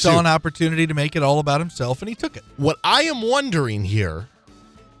basically he saw an opportunity to make it all about himself, and he took it. What I am wondering here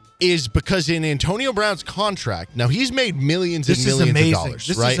is because in Antonio Brown's contract, now he's made millions and millions of dollars,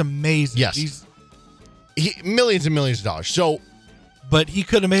 This right? is amazing. Yes. Millions and millions of dollars. So, but he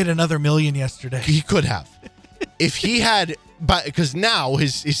could have made another million yesterday. He could have. If he had, because now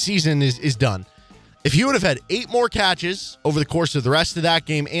his season is done. If he would have had 8 more catches over the course of the rest of that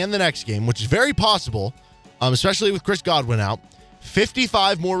game and the next game, which is very possible, especially with Chris Godwin out,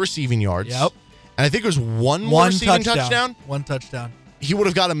 55 more receiving yards. Yep. And I think it was one more receiving touchdown. One touchdown. He would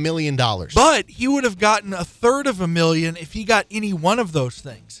have got $1 million. But he would have gotten a third of $1 million if he got any one of those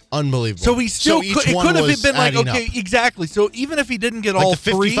things. Unbelievable. So he still each could, it one could have was been like, adding okay, up. exactly. So even if he didn't get Like all the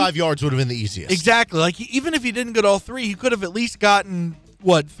 55 3, yards would have been the easiest. Exactly. Like even if he didn't get all 3, he could have at least gotten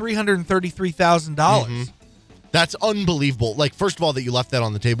 $333,000. Mm-hmm. That's unbelievable. Like, first of all, that you left that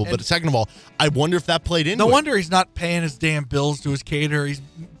on the table, but second of all, I wonder if that played into No it. wonder he's not paying his damn bills to his caterer. He's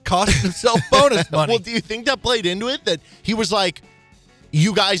costing himself bonus money. Well, do you think that played into it? That he was like,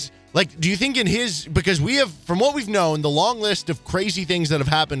 you guys, like, do you think in his, because we have, from what we've known, the long list of crazy things that have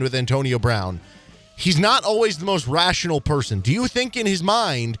happened with Antonio Brown, he's not always the most rational person. Do you think in his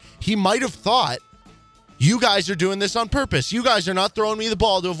mind, he might have thought, you guys are doing this on purpose. You guys are not throwing me the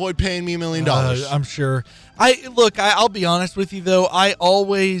ball to avoid paying me $1 million. I'm sure. I'll be honest with you though. I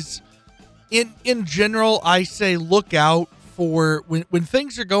always, in general, I say look out for when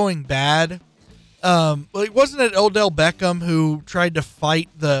things are going bad. Wasn't it Odell Beckham who tried to fight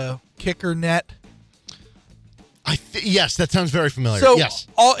the kicker net? Yes, that sounds very familiar. So yes.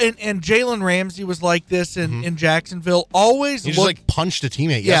 And Jalen Ramsey was like this in Jacksonville. Always he just punched a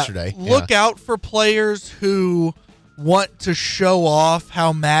teammate yesterday. Look out for players who want to show off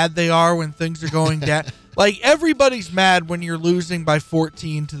how mad they are when things are going down. Like everybody's mad when you're losing by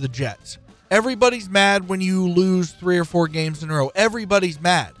 14 to the Jets. Everybody's mad when you lose 3 or 4 games in a row. Everybody's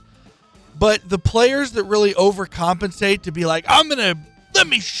mad. But the players that really overcompensate to be like, let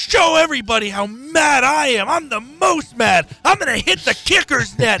me show everybody how mad I am. I'm the most mad. I'm going to hit the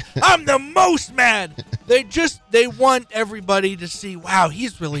kicker's net. I'm the most mad. They want everybody to see, wow,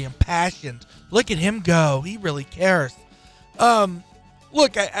 he's really impassioned. Look at him go. He really cares.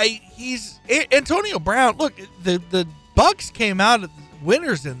 Look, he's Antonio Brown. Look, the Bucs came out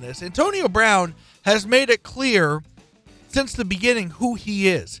winners in this. Antonio Brown has made it clear since the beginning who he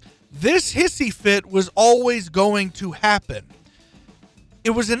is. This hissy fit was always going to happen. It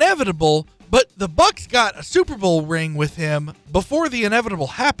was inevitable, but the Bucs got a Super Bowl ring with him before the inevitable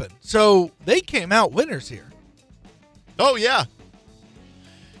happened. So they came out winners here. Oh yeah.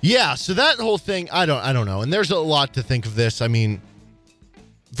 Yeah, so that whole thing, I don't know. And there's a lot to think of this. I mean,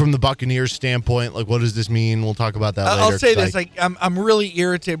 from the Buccaneers standpoint, like what does this mean? We'll talk about that later. I'll say this, I'm really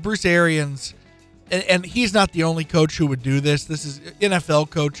irritated. Bruce Arians, and he's not the only coach who would do this. This is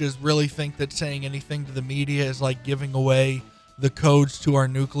NFL coaches really think that saying anything to the media is like giving away the codes to our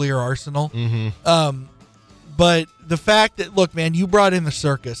nuclear arsenal. Mm-hmm. But the fact that, look, man, you brought in the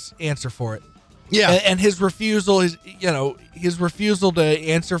circus, answer for it. Yeah. And his refusal to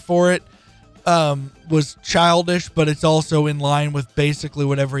answer for it was childish, but it's also in line with basically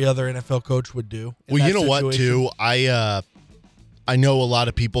what every other NFL coach would do. Well, you know what, too? I know a lot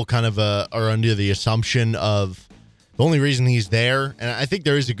of people kind of are under the assumption of the only reason he's there, and I think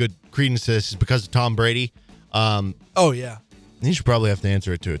there is a good credence to this, is because of Tom Brady. Oh, yeah. He should probably have to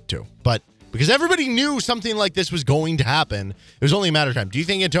answer it to it, too. But because everybody knew something like this was going to happen, it was only a matter of time. Do you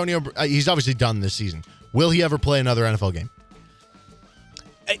think Antonio, he's obviously done this season. Will he ever play another NFL game?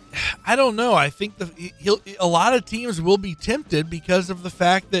 I don't know. I think a lot of teams will be tempted because of the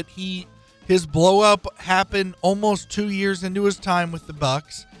fact that his blow up happened almost 2 years into his time with the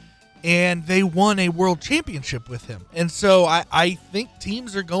Bucs, and they won a world championship with him. And so I think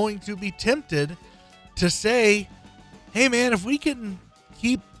teams are going to be tempted to say, hey man, if we can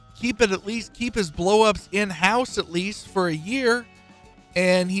keep it, at least keep his blow-ups in-house at least for a year,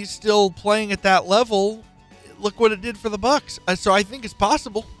 and he's still playing at that level, look what it did for the Bucs. So I think it's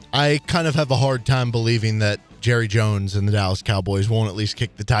possible. I kind of have a hard time believing that Jerry Jones and the Dallas Cowboys won't at least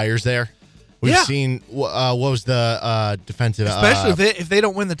kick the tires there. We've seen, what was the defensive... Especially if they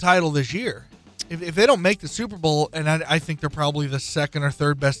don't win the title this year. If they don't make the Super Bowl, and I think they're probably the second or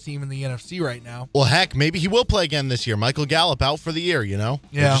third best team in the NFC right now. Well, heck, maybe he will play again this year. Michael Gallup out for the year, you know?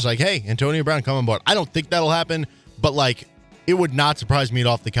 Yeah. They're just like, hey, Antonio Brown, come on board. I don't think that'll happen, but, like, it would not surprise me at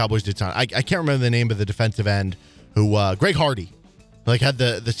all if the Cowboys did sign. I can't remember the name of the defensive end who, Greg Hardy, Like had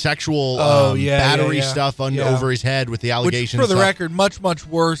the sexual battery stuff over his head with the allegations. Which, for the record, much, much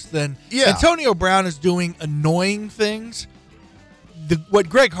worse than Antonio Brown is doing annoying things. What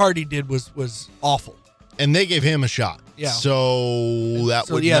Greg Hardy did was awful. And they gave him a shot. Yeah. So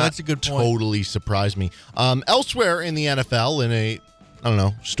that would not that's a good point. Totally surprise me. Elsewhere in the NFL, in a, I don't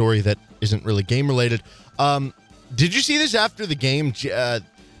know, story that isn't really game related, did you see this after the game?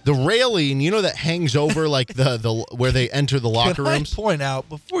 The railing, that hangs over like the where they enter the locker rooms. Can I point out,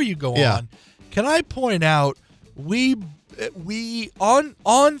 before you go on, can I point out we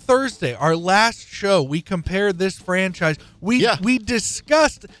on Thursday, our last show, we compared this franchise. We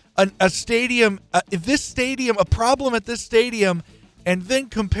discussed a stadium, a problem at this stadium, and then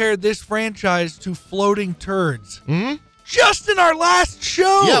compared this franchise to floating turds. Mm-hmm. Just in our last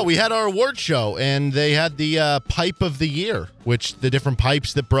show. Yeah, we had our award show, and they had the pipe of the year, which the different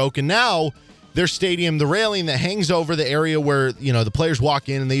pipes that broke, and now their stadium, the railing that hangs over the area where, the players walk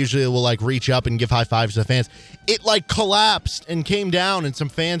in, and they usually will, reach up and give high fives to the fans. It, collapsed and came down, and some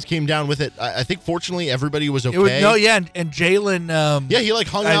fans came down with it. I think, fortunately, everybody was okay. And Jalen... he,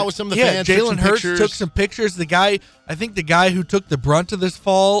 hung out with some of the fans. Jalen Hurts took some pictures. The guy who took the brunt of this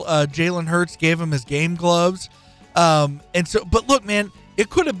fall, Jalen Hurts, gave him his game gloves. But look, man, it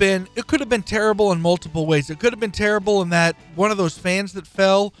could have been terrible in multiple ways. It could have been terrible in that one of those fans that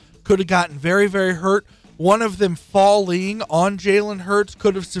fell could have gotten very, very hurt. One of them falling on Jalen Hurts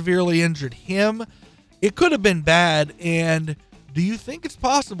could have severely injured him. It could have been bad. And do you think it's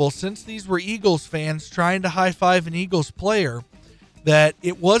possible, since these were Eagles fans trying to high-five an Eagles player, that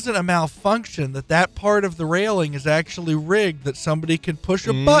it wasn't a malfunction, that part of the railing is actually rigged, that somebody can push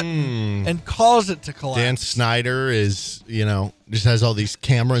a button and cause it to collapse? Dan Snyder is, just has all these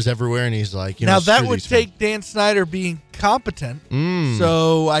cameras everywhere, and he's like, now that would take Dan Snyder being competent.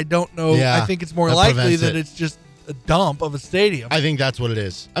 So I don't know. Yeah, I think it's more likely that it's just a dump of a stadium. I think that's what it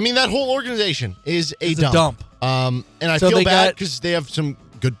is. I mean, that whole organization is a dump. And I So feel bad because they have some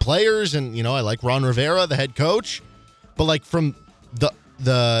good players, and, I like Ron Rivera, the head coach, but from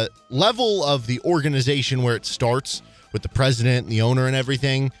the level of the organization where it starts with the president and the owner and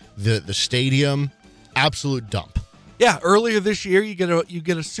everything, the stadium, absolute dump. Yeah, earlier this year you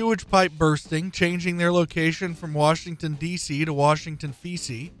get a sewage pipe bursting, changing their location from Washington D.C. to Washington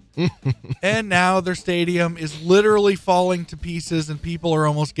D.C. And now their stadium is literally falling to pieces, and people are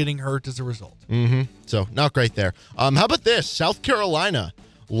almost getting hurt as a result. Mm-hmm. So not great there. How about this? South Carolina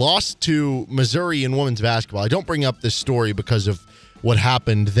lost to Missouri in women's basketball. I don't bring up this story because of what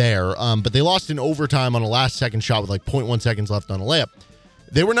happened there, but they lost in overtime on a last-second shot with 0.1 seconds left on a layup.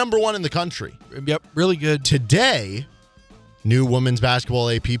 They were number one in the country. Yep, really good. Today, new women's basketball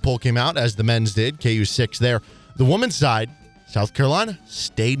AP poll came out, as the men's did. KU 6 there. The women's side, South Carolina,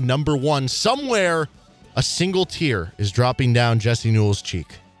 stayed number one. Somewhere, a single tear is dropping down Jesse Newell's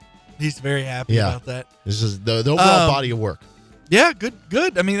cheek. He's very happy about that. This is the overall body of work. Yeah, good.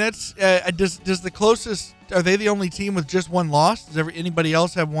 I mean, that's does the closest. Are they the only team with just one loss? Does anybody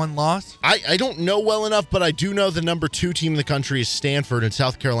else have one loss? I don't know well enough, but I do know the number 2 team in the country is Stanford, and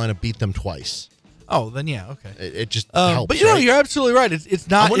South Carolina beat them twice. Oh, then yeah, okay. It just helps. But you're absolutely right. It's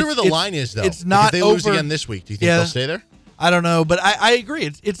not. I wonder where the line is, though. It's not. If they lose again this week, do you think they'll stay there? I don't know, but I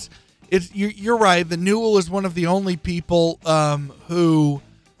agree. It's you're right. The Newell is one of the only people who.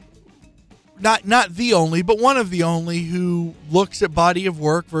 Not the only, but one of the only who looks at body of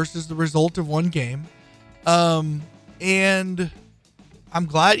work versus the result of one game. And I'm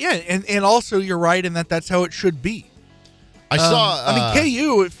glad, and also you're right in that's how it should be.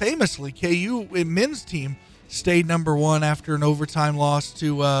 KU, famously, men's team stayed number one after an overtime loss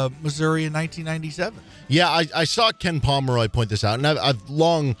to Missouri in 1997. Yeah, I saw Ken Pomeroy point this out, and I've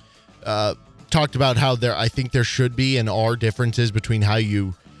long talked about how I think there should be and are differences between how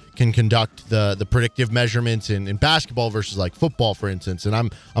you can conduct the predictive measurements in basketball versus football, for instance, and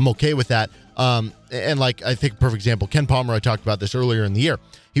I'm okay with that. And I think a perfect example, Ken Pomeroy talked about this earlier in the year.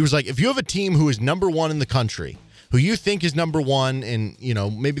 He was like, if you have a team who is number one in the country, who you think is number one in,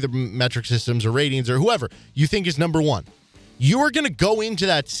 maybe the metric systems or ratings or whoever you think is number one, you are going to go into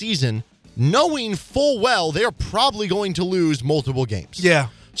that season knowing full well they're probably going to lose multiple games. Yeah.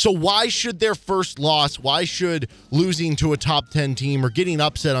 So why should their first loss, why should losing to a top 10 team or getting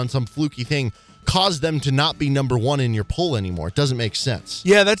upset on some fluky thing cause them to not be number one in your poll anymore? It doesn't make sense.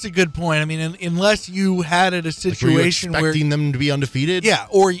 Yeah, that's a good point. I mean, unless you had it a situation where expecting them to be undefeated? Yeah,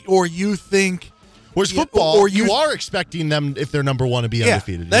 or you think... Whereas football, or you are expecting them, if they're number one, to be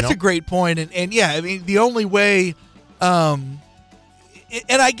undefeated. That's a great point. And yeah, I mean, the only way... and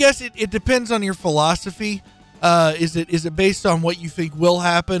I guess it depends on your philosophy. Is it based on what you think will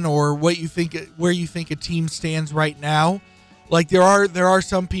happen, or where you think a team stands right now? Like there are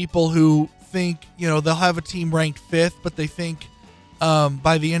some people who think, they'll have a team ranked 5th, but they think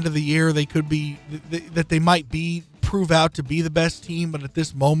by the end of the year they could be that they might prove out to be the best team, but at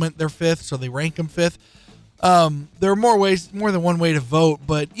this moment they're 5th, so they rank them 5th. There are more than one way to vote,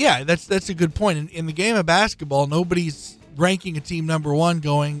 but yeah, that's a good point. In the game of basketball, nobody's ranking a team number 1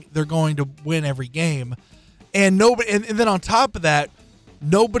 they're going to win every game, and then on top of that,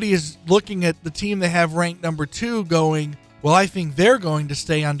 nobody is looking at the team they have ranked number 2 going, well, I think they're going to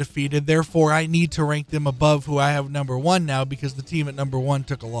stay undefeated, therefore I need to rank them above who I have number 1 now because the team at number 1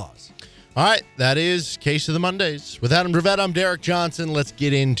 took a loss. All right, that is Case of the Mondays. With Adam Dravetta, I'm Derek Johnson. Let's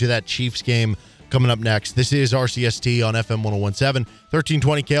get into that Chiefs game coming up next. This is RCST on FM 1017,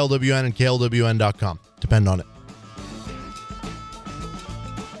 1320 KLWN and KLWN.com. Depend on it.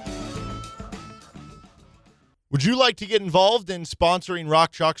 Would you like to get involved in sponsoring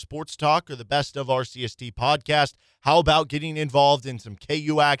Rock Chalk Sports Talk or the Best of RCST podcast? How about getting involved in some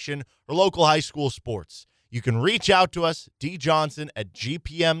KU action or local high school sports? You can reach out to us,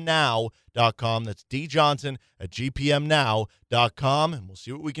 djohnson@gpmnow.com. That's djohnson@gpmnow.com, and we'll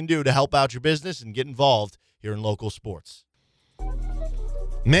see what we can do to help out your business and get involved here in local sports.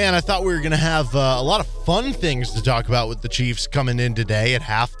 Man, I thought we were going to have a lot of fun things to talk about with the Chiefs coming in today at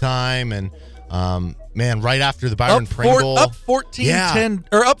halftime, and right after the Byron Pringle. Up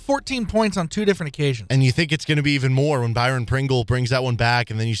 14 points on 2 different occasions. And you think it's going to be even more when Byron Pringle brings that one back,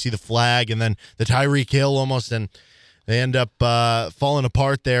 and then you see the flag, and then the Tyreek Hill almost, and they end up falling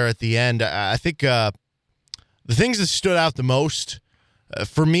apart there at the end. I think the things that stood out the most,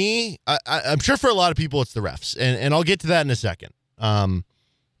 for me, I'm sure for a lot of people it's the refs, and I'll get to that in a second,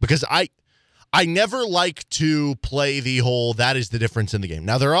 because I never like to play the whole that is the difference in the game.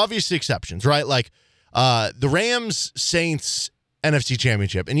 Now, there are obviously exceptions, right? Like the Rams-Saints NFC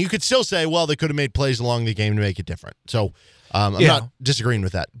Championship. And you could still say, well, they could have made plays along the game to make it different. So I'm not disagreeing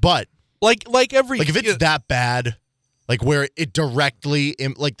with that. But like if it's that bad, like where it directly,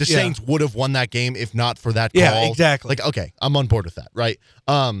 like the Saints would have won that game if not for that call. Yeah, exactly. Like, okay, I'm on board with that, right?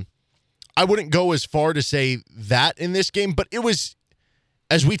 I wouldn't go as far to say that in this game, but it was,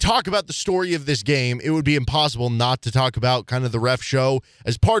 as we talk about the story of this game, it would be impossible not to talk about kind of the ref show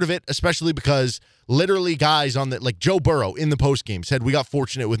as part of it, especially because literally guys on the, like Joe Burrow in the postgame said, we got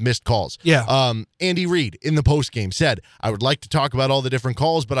fortunate with missed calls. Yeah. Andy Reid in the postgame said, I would like to talk about all the different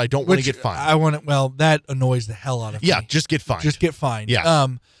calls, but I don't want to get fined. That annoys the hell out of me. Yeah, just get fined. Just get fined. Yeah.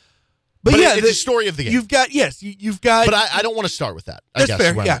 But yeah, it's the story of the game. You've got. But I don't want to start with that. That's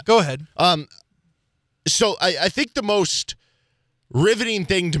fair. Yeah, go ahead. So I think the most riveting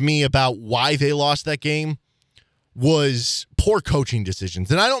thing to me about why they lost that game was poor coaching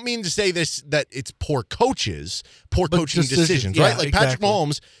decisions. And I don't mean to say that it's poor coaches, coaching decisions, right? Like exactly. Patrick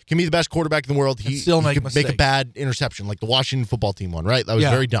Mahomes can be the best quarterback in the world. He could make a bad interception like the Washington football team one, right? That was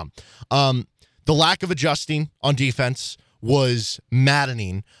very dumb. The lack of adjusting on defense was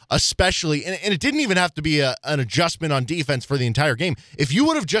maddening, especially, and it didn't even have to be an adjustment on defense for the entire game. If you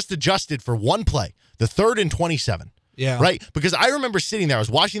would have just adjusted for one play, the 3rd and 27, right? Because I remember sitting there, I was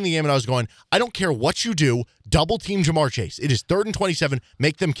watching the game and I was going, I don't care what you do, double team Jamar Chase. It is 3rd and 27,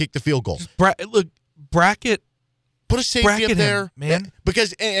 make them kick the field goal. Bracket. Put a safety up there, man.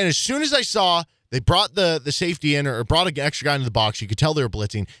 Because, and as soon as I saw they brought the safety in or brought an extra guy into the box, you could tell they were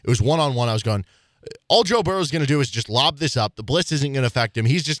blitzing. It was one-on-one. I was going, all Joe Burrow's going to do is just lob this up. The blitz isn't going to affect him.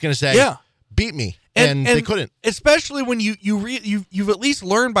 He's just going to say, beat me. And they couldn't. Especially when you've at least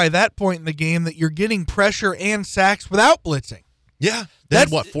learned by that point in the game that you're getting pressure and sacks without blitzing. Yeah. They had,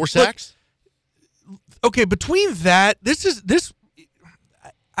 4 sacks? Okay, between that, this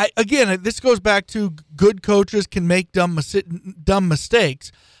goes back to good coaches can make dumb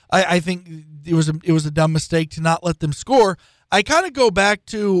mistakes. I think it was a dumb mistake to not let them score. I kind of go back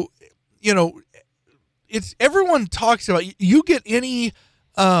to, it's everyone talks about, you get any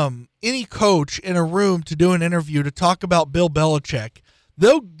coach in a room to do an interview to talk about Bill Belichick,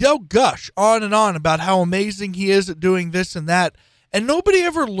 they'll gush on and on about how amazing he is at doing this and that, and nobody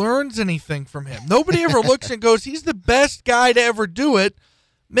ever learns anything from him. Nobody ever looks and goes, he's the best guy to ever do it.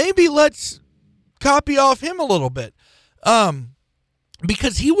 Maybe let's copy off him a little bit.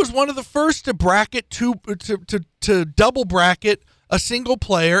 Because he was one of the first to bracket to double bracket a single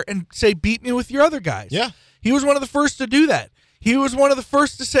player and say, beat me with your other guys. Yeah. He was one of the first to do that. He was one of the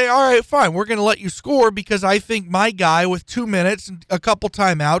first to say, all right, fine, we're going to let you score because I think my guy with 2 minutes and a couple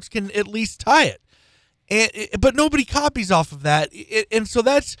timeouts can at least tie it. But nobody copies off of that. And so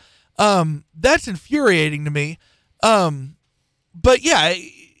that's infuriating to me. But yeah,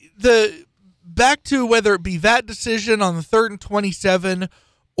 back to whether it be that decision on the 3rd and 27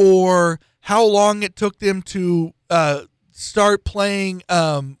 or how long it took them to start playing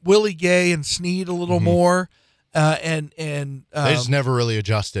Willie Gay and Snead a little more, and they just never really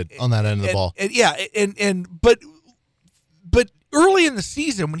adjusted on that end of the ball. But early in the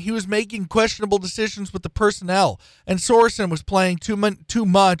season, when he was making questionable decisions with the personnel, and Sorensen was playing too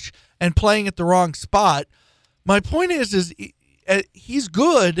much and playing at the wrong spot, my point is he's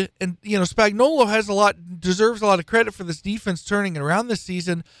good, and Spagnuolo deserves a lot of credit for this defense turning it around this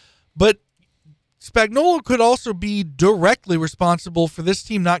season, but Spagnuolo could also be directly responsible for this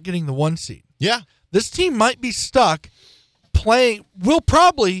team not getting the 1 seed. Yeah. This team might be stuck playing. Will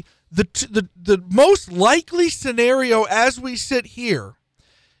probably the most likely scenario as we sit here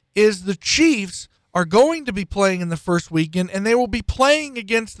is the Chiefs are going to be playing in the first weekend, and they will be playing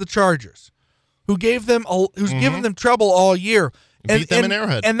against the Chargers, who's given them trouble all year. Beat them in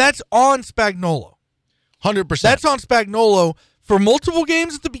Arrowhead, and that's on Spagnuolo. 100%. That's on Spagnuolo for multiple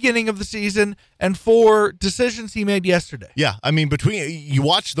games at the beginning of the season and for decisions he made yesterday. Yeah, I mean, you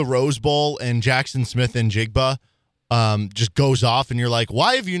watch the Rose Bowl and Jackson Smith and Jigba just goes off, and you're like,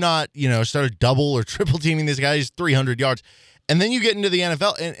 why have you not, started double or triple teaming this guy? He's 300 yards. And then you get into the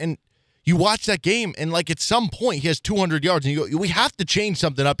NFL, and you watch that game, and like at some point he has 200 yards, and you go, we have to change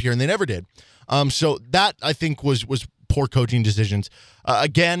something up here, and they never did. So that, I think, was poor coaching decisions.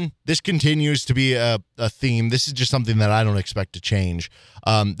 Again, this continues to be a theme. This is just something that I don't expect to change.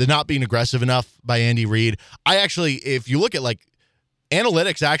 The not being aggressive enough by Andy Reid. If you look at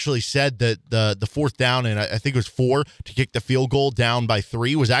analytics actually said that the fourth down, and I think it was 4 to kick the field goal down by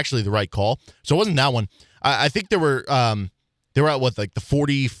 3 was actually the right call. So it wasn't that one. I think they were at the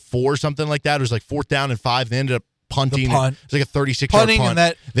 44, something like that. It was like 4th down and 5. They ended up punting. Punt. It was like a 36-yard punt.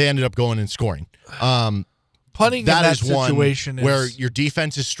 And they ended up going and scoring. Punting that in that situation is where your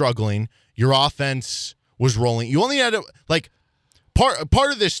defense is struggling, your offense was rolling. You only had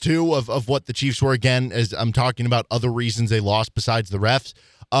part of this too of what the Chiefs were, again, as I'm talking about other reasons they lost besides the refs.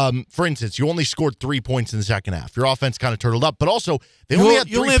 For instance, you only scored 3 points in the second half. Your offense kind of turtled up, but also they only had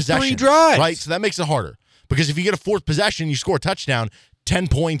 3 possessions, 3 drives, right? So that makes it harder because if you get a 4th possession, you score a touchdown. 10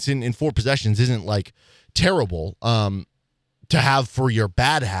 points in 4 possessions isn't terrible to have for your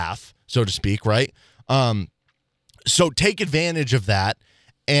bad half, so to speak, right? So take advantage of that,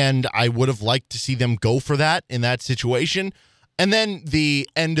 and I would have liked to see them go for that in that situation. And then the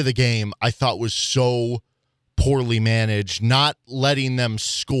end of the game, I thought was so poorly managed, not letting them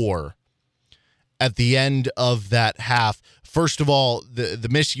score at the end of that half. First of all, the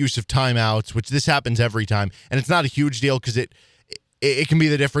misuse of timeouts, which this happens every time, and it's not a huge deal because it can be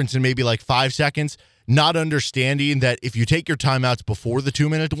the difference in maybe 5 seconds, not understanding that if you take your timeouts before the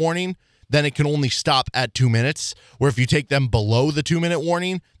 2-minute warning, then it can only stop at 2 minutes, where if you take them below the 2-minute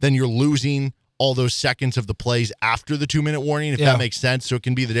warning, then you're losing all those seconds of the plays after the 2-minute warning, if that makes sense. So it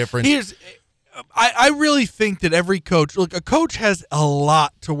can be the difference. I really think that every coach, a coach has a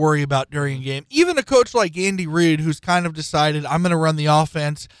lot to worry about during a game. Even a coach like Andy Reid, who's kind of decided, I'm going to run the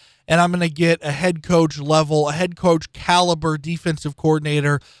offense, and I'm going to get a head coach caliber defensive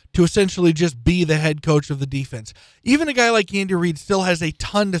coordinator to essentially just be the head coach of the defense. Even a guy like Andy Reid still has a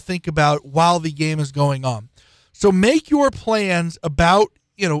ton to think about while the game is going on. So make your plans about,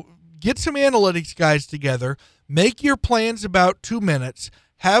 get some analytics guys together, make your plans about 2 minutes,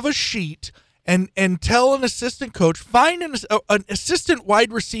 have a sheet, and tell an assistant coach, find an assistant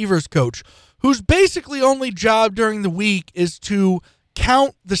wide receivers coach whose basically only job during the week is to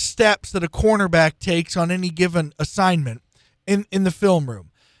count the steps that a cornerback takes on any given assignment in the film room.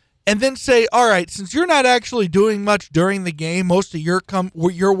 And then say, all right, since you're not actually doing much during the game, most of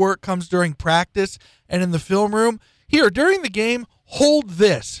your work comes during practice and in the film room. Here, during the game, hold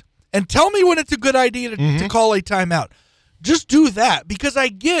this. And tell me when it's a good idea to call a timeout. Just do that, because I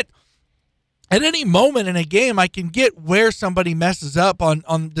get, at any moment in a game, I can get where somebody messes up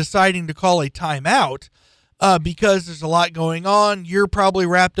on deciding to call a timeout because there's a lot going on. You're probably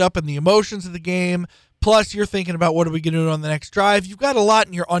wrapped up in the emotions of the game. Plus, you're thinking about what are we going to do on the next drive. You've got a lot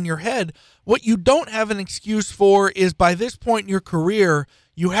on your head. What you don't have an excuse for is by this point in your career,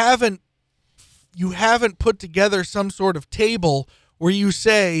 you haven't put together some sort of table where you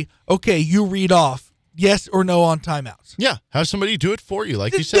say, okay, you read off yes or no on timeouts. Yeah, have somebody do it for you,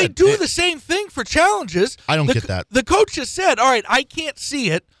 like you said. They do the same thing for challenges. I don't get that. The coach just said, all right, I can't see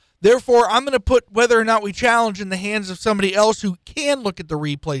it. Therefore, I'm going to put whether or not we challenge in the hands of somebody else who can look at the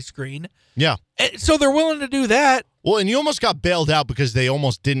replay screen. Yeah. So they're willing to do that. Well, and you almost got bailed out because they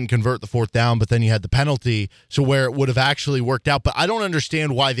almost didn't convert the 4th down, but then you had the penalty, so where it would have actually worked out. But I don't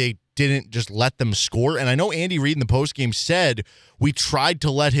understand why they didn't just let them score. And I know Andy Reid in the postgame said we tried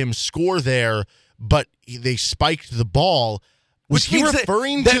to let him score there, but they spiked the ball. Was he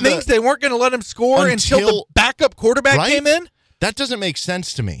referring to that means they weren't going to let him score until the backup quarterback came in? That doesn't make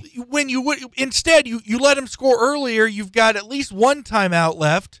sense to me. When you would instead you let him score earlier, you've got at least one timeout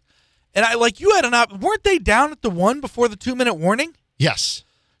left. And you had weren't they down at the 1 before the 2-minute warning? Yes.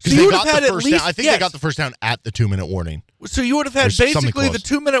 So you would have had at least, I think they got the first down at the 2-minute warning. So you would have had basically the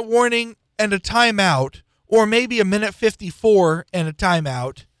 2-minute warning and a timeout, or maybe a minute 54 and a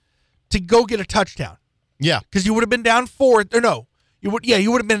timeout to go get a touchdown. Yeah. Because you would have been down 4, or no. You would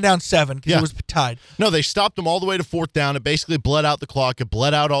have been down 7 because it was tied. No, they stopped them all the way to 4th down. It basically bled out the clock. It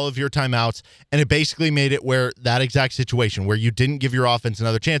bled out all of your timeouts, and it basically made it where that exact situation where you didn't give your offense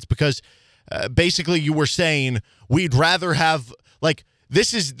another chance because basically you were saying we'd rather have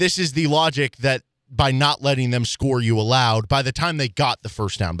this is the logic that by not letting them score you allowed by the time they got the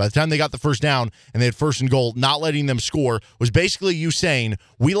first down. By the time they got the first down and they had 1st and goal, not letting them score was basically you saying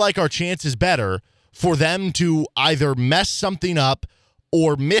we like our chances better for them to either mess something up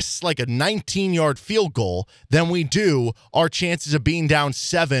or miss like a 19-yard field goal than we do our chances of being down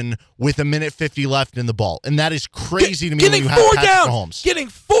 7 with a minute 50 left in the ball. And that is crazy to me when you have Patrick Mahomes. Getting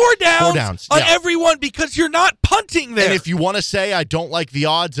 4 downs on everyone because you're not punting there. And if you want to say I don't like the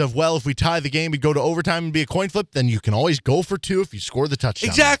odds of, well, if we tie the game, we'd go to overtime and be a coin flip, then you can always go for 2 if you score the touchdown.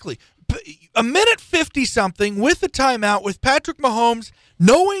 Exactly. A minute 50-something with a timeout with Patrick Mahomes,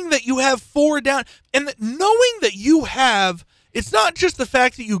 knowing that you have 4 down, and knowing that you have, it's not just the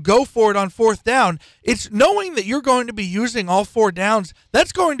fact that you go for it on 4th down, it's knowing that you're going to be using all 4 downs.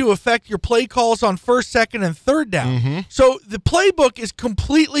 That's going to affect your play calls on 1st, 2nd, and 3rd down. Mm-hmm. So the playbook is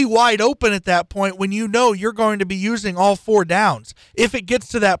completely wide open at that point when you know you're going to be using all 4 downs if it gets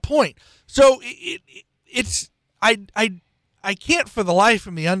to that point. So I can't for the life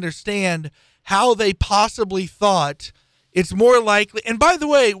of me understand how they possibly thought it's more likely. And by the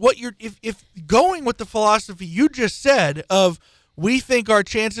way, if going with the philosophy you just said of we think our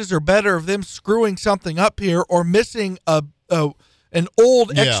chances are better of them screwing something up here or missing an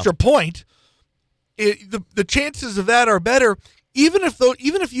old extra point, the chances of that are better. Even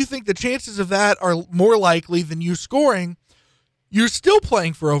if you think the chances of that are more likely than you scoring, you're still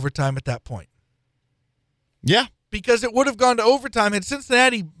playing for overtime at that point. Yeah. Because it would have gone to overtime. Had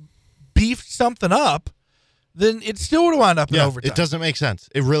Cincinnati beefed something up, then it still would have wound up in overtime. It doesn't make sense.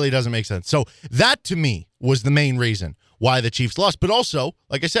 It really doesn't make sense. So that, to me, was the main reason why the Chiefs lost. But also,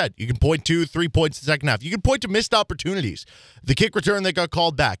 like I said, you can point to 3 points in the second half. You can point to missed opportunities. The kick return that got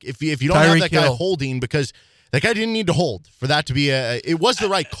called back. If you don't have that guy holding, because that guy didn't need to hold for that to be it was the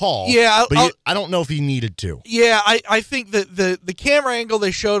right call. Yeah, but I don't know if he needed to. Yeah, I think that the camera angle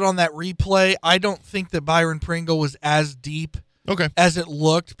they showed on that replay, I don't think that Byron Pringle was as deep as it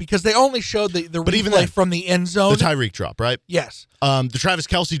looked because they only showed the replay even then, from the end zone. The Tyreek drop, right? Yes. The Travis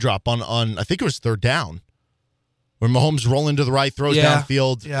Kelce drop on I think it was 3rd down where Mahomes rolling to the right, throws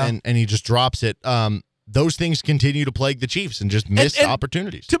downfield, and he just drops it. Those things continue to plague the Chiefs and just miss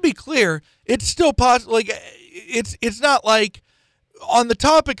opportunities. To be clear, it's still possible. Like it's not like on the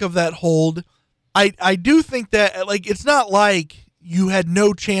topic of that hold. I do think that it's not like you had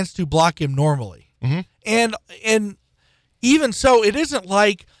no chance to block him normally, and even so, it isn't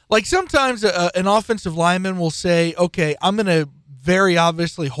like sometimes an offensive lineman will say, "Okay, I'm going to very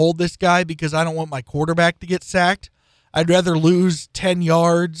obviously hold this guy because I don't want my quarterback to get sacked. I'd rather lose 10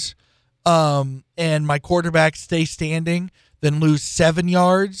 yards." And my quarterback stay standing than lose 7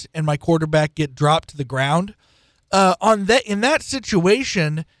 yards and my quarterback get dropped to the ground. In that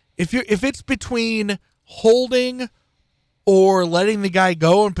situation, if it's between holding or letting the guy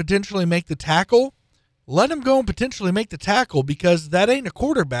go and potentially make the tackle, let him go and potentially make the tackle because that ain't a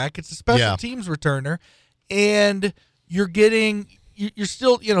quarterback; it's a special teams returner, and you're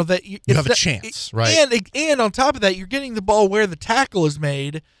still that you have a chance, right? And on top of that, you're getting the ball where the tackle is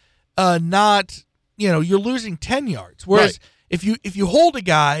made. Not you're losing 10 yards. Whereas if you hold a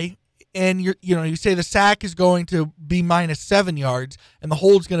guy and you say the sack is going to be -7 yards and the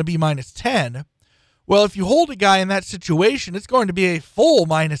hold's going to be -10. Well, if you hold a guy in that situation, it's going to be a full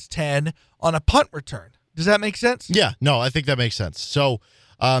 -10 on a punt return. Does that make sense? Yeah, no, I think that makes sense. So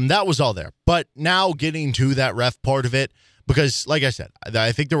that was all there. But now getting to that ref part of it, because, like I said,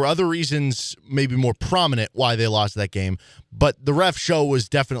 I think there were other reasons, maybe more prominent, why they lost that game. But the ref show was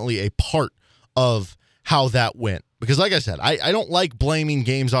definitely a part of how that went. Because, like I said, I don't like blaming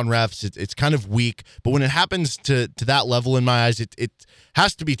games on refs. It's kind of weak. But when it happens to that level in my eyes, it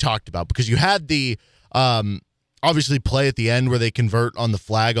has to be talked about. Because you had the obviously play at the end where they convert on the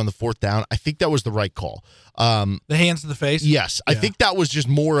flag on the 4th down. I think that was the right call. The hands to the face? Yes. Yeah. I think that was just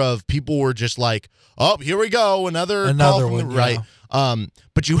more of people were just like, oh, here we go. Another call from one, the right.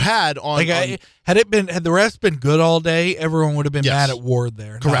 But you had had the refs been good all day, everyone would have been mad at Ward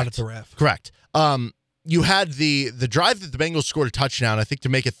there, correct. Not at the ref. Correct. You had the drive that the Bengals scored a touchdown, I think, to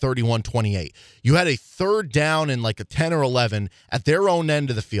make it 31-28. You had a 3rd down and like a 10 or 11 at their own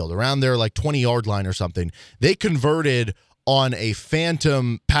end of the field, around their like 20-yard line or something. They converted on a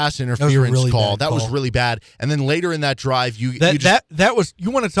phantom pass interference call. That was really bad. And then later in that drive, you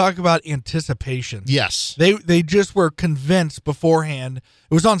want to talk about anticipation. Yes. They just were convinced beforehand.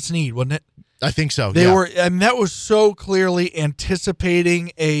 It was on Snead, wasn't it? I think so. They were, and that was so clearly anticipating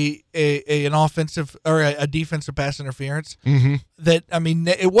an offensive or a defensive pass interference that, I mean,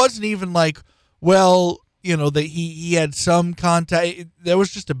 it wasn't even like, well, that he had some contact. That was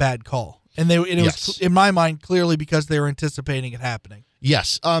just a bad call, and it was in my mind clearly because they were anticipating it happening.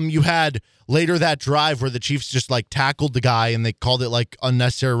 Yes. You had later that drive where the Chiefs just like tackled the guy and they called it like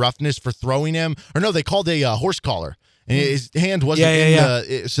unnecessary roughness for throwing him, or no, they called a horse collar. And his hand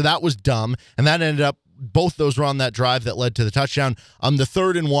wasn't so that was dumb. And that ended up, both those were on that drive that led to the touchdown. The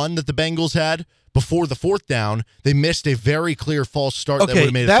 3rd and 1 that the Bengals had before the 4th down, they missed a very clear false start that would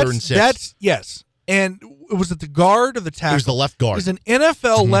have made it 3rd and 6. Yes. And was it the guard or the tackle? It was the left guard. He's an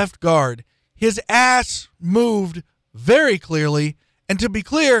NFL left guard. His ass moved very clearly. And to be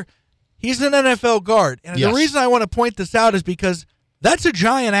clear, he's an NFL guard. And the reason I want to point this out is because that's a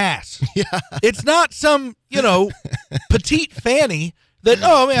giant ass. Yeah. It's not some, petite fanny that,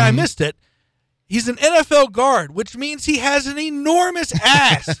 oh, man, I missed it. He's an NFL guard, which means he has an enormous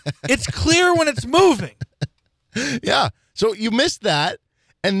ass. It's clear when it's moving. Yeah. So you missed that.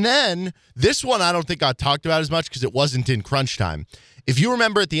 And then this one I don't think got talked about as much because it wasn't in crunch time. If you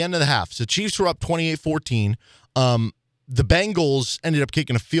remember at the end of the half, so Chiefs were up 28-14. The Bengals ended up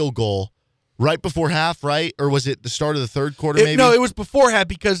kicking a field goal right before half, right? Or was it the start of the 3rd quarter, maybe? No, it was before half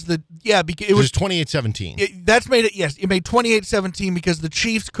because it was 28-17. That's made it, yes. It made 28-17 because the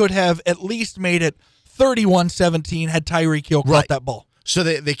Chiefs could have at least made it 31-17 had Tyreek Hill caught that ball. So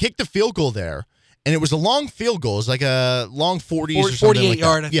they kicked the field goal there, and it was a long field goal. It was like a long 40s or something like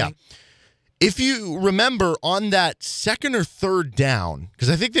 48-yard, that. I think. If you remember on that 2nd or 3rd down, because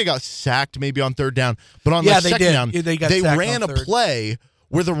I think they got sacked maybe on 3rd down, but on the 2nd down, they ran a play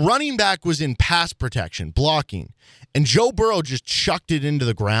where the running back was in pass protection, blocking, and Joe Burrow just chucked it into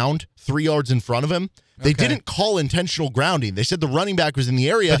the ground 3 yards in front of him. They didn't call intentional grounding. They said the running back was in the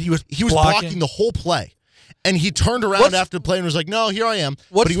area. But he was blocking the whole play. And he turned around after the play and was like, no, here I am.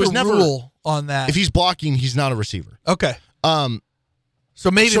 What's but he was the never, rule on that? If he's blocking, he's not a receiver. Okay. So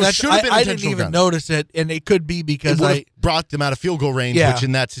maybe that's, I didn't even notice it, and it could be because I brought them out of field goal range, which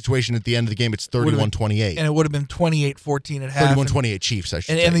in that situation at the end of the game, it's 31-28. And it would have been 28-14 at half. 31-28 Chiefs, I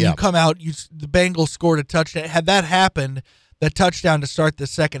should say. And then you come out, the Bengals scored a touchdown. Had that happened, that touchdown to start the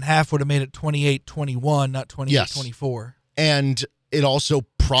second half would have made it 28-21, not 28-24. And it also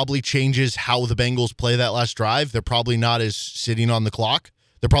probably changes how the Bengals play that last drive. They're probably not as sitting on the clock.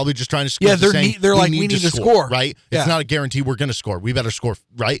 They're probably just trying to score. Yeah, they're like, we need to score. Right? Yeah. It's not a guarantee we're going to score. We better score,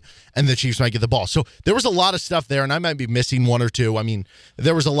 right? And the Chiefs might get the ball. So there was a lot of stuff there, and I might be missing one or two. I mean,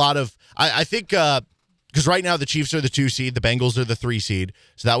 there was a lot of – I think because right now the Chiefs are the 2 seed, the Bengals are the 3 seed,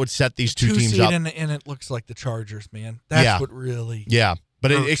 so that would set these two teams up. And it looks like the Chargers, man. That's what really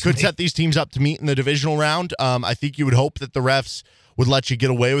but it could set these teams up to meet in the divisional round. I think you would hope that the refs would let you get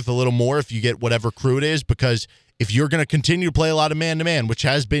away with a little more if you get whatever crew it is, because – if you're going to continue to play a lot of man-to-man, which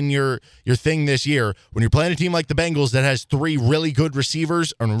has been your thing this year, when you're playing a team like the Bengals that has 3 really good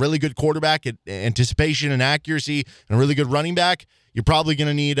receivers and a really good quarterback at anticipation and accuracy and a really good running back, you're probably going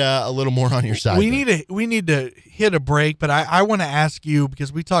to need a little more on your side. We need to hit a break, but I want to ask you,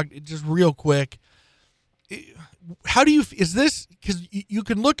 because we talked just real quick, how do you – is this – because you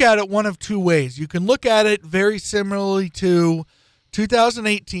can look at it one of two ways. You can look at it very similarly to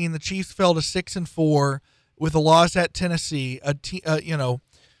 2018. The Chiefs fell to 6-4. With a loss at Tennessee, and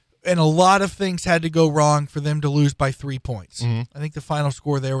a lot of things had to go wrong for them to lose by 3 points. Mm-hmm. I think the final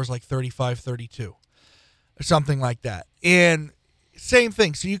score there was like 35-32 or something like that. And same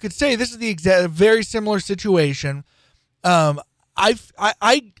thing. So you could say this is the very similar situation. I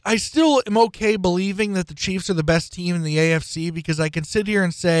still am okay believing that the Chiefs are the best team in the AFC, because I can sit here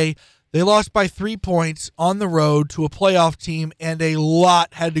and say they lost by 3 points on the road to a playoff team, and a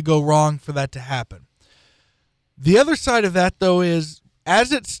lot had to go wrong for that to happen. The other side of that, though, is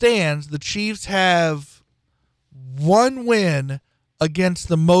as it stands, the Chiefs have 1 win against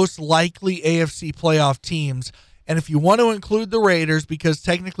the most likely AFC playoff teams. And if you want to include the Raiders, because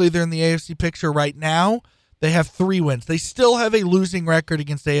technically they're in the AFC picture right now, They have 3 wins. They still have a losing record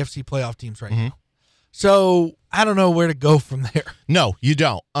against AFC playoff teams right now. So I don't know where to go from there. No, you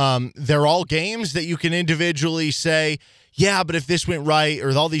don't. They're all games that you can individually say, yeah, but if this went right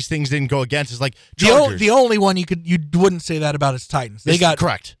or all these things didn't go against, it's like Chargers. The only one you wouldn't say that about is Titans. They got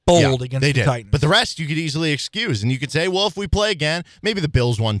correct. bowled against they the did. Titans. But the rest you could easily excuse, and you could say, well, if we play again, maybe the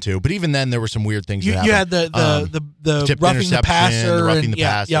Bills won too. But even then, there were some weird things. You had the roughing the passer, roughing the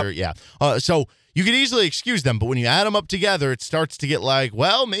passer. Yep. Yeah. So you could easily excuse them, but when you add them up together, it starts to get like,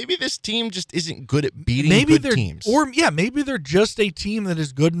 well, maybe this team just isn't good at beating good teams. Maybe they're just a team that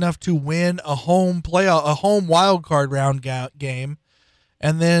is good enough to win a home wild card round game,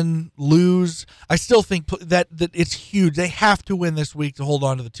 and then lose. I still think that it's huge. They have to win this week to hold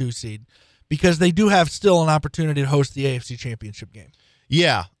on to the 2 seed because they do have still an opportunity to host the AFC Championship game.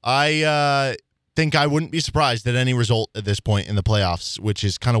 Yeah, I think I wouldn't be surprised at any result at this point in the playoffs, which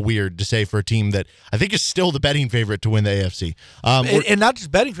is kind of weird to say for a team that I think is still the betting favorite to win the AFC. And not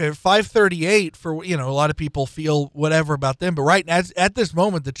just betting favorite, 538 for, a lot of people feel whatever about them. But right now, at this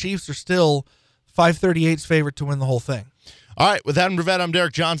moment, the Chiefs are still 538's favorite to win the whole thing. All right, with Adam Dravetta, I'm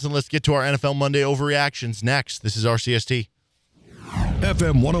Derek Johnson. Let's get to our NFL Monday overreactions next. This is RCST.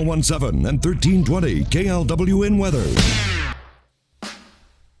 FM 1017 and 1320 KLWN weather.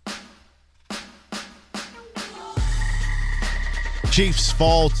 Chiefs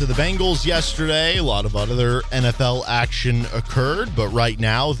fall to the Bengals yesterday. A lot of other NFL action occurred, but right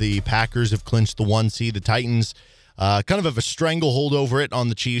now the Packers have clinched the 1 seed. The Titans kind of have a stranglehold over it on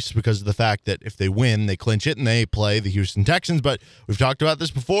the Chiefs because of the fact that if they win, they clinch it and they play the Houston Texans. But we've talked about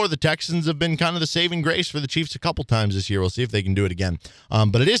this before. The Texans have been kind of the saving grace for the Chiefs a couple times this year. We'll see if they can do it again.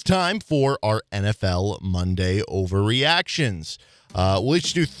 But it is time for our NFL Monday overreactions. We'll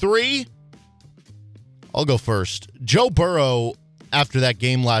each do 3. I'll go first. Joe Burrow, after that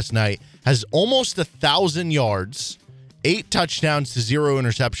game last night, has almost 1,000 yards, 8 touchdowns to 0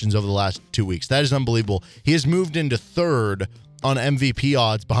 interceptions over the last 2 weeks. That is unbelievable. He has moved into 3rd on MVP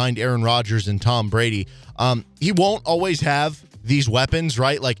odds behind Aaron Rodgers and Tom Brady. He won't always have these weapons,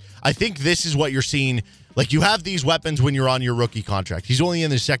 right? Like, I think this is what you're seeing. Like, you have these weapons when you're on your rookie contract. He's only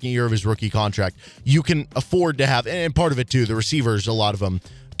in the 2nd year of his rookie contract. You can afford to have, and part of it too, the receivers, a lot of them,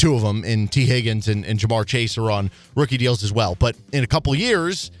 2 of them, in T. Higgins and Jamar Chase are on rookie deals as well. But in a couple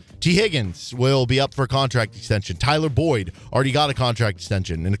years, T. Higgins will be up for a contract extension. Tyler Boyd already got a contract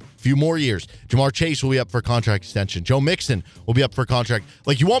extension. In a few more years, Jamar Chase will be up for a contract extension. Joe Mixon will be up for a contract.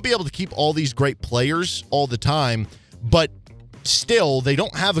 Like, you won't be able to keep all these great players all the time, but still, they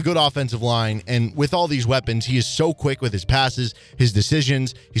don't have a good offensive line, and with all these weapons, he is so quick with his passes, his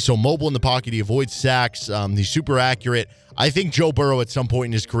decisions. He's so mobile in the pocket. He avoids sacks. He's super accurate. I think Joe Burrow at some point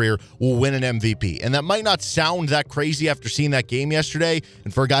in his career will win an MVP, and that might not sound that crazy after seeing that game yesterday,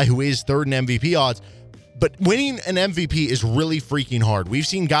 and for a guy who is 3rd in MVP odds, but winning an MVP is really freaking hard. We've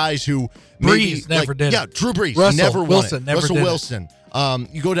seen guys who Brees never did it. Yeah, Drew Brees Russell never Wilson won it. Russell did Wilson.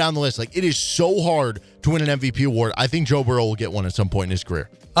 You go down the list. Like, it is so hard to win an MVP award. I think Joe Burrow will get one at some point in his career.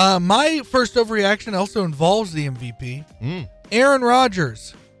 My first overreaction also involves the MVP. Aaron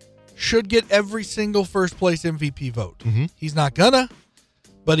Rodgers should get every single first place MVP vote. He's not gonna,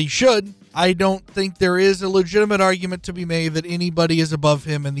 but he should. I don't think there is a legitimate argument to be made that anybody is above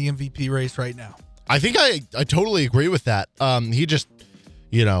him in the MVP race right now. I think I totally agree with that. He just,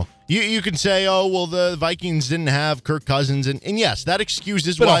 you can say, oh, well, the Vikings didn't have Kirk Cousins, and yes, that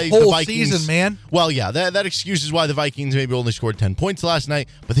excuses why the Vikings season, man. Well, yeah, that excuses why the Vikings maybe only scored 10 points last night,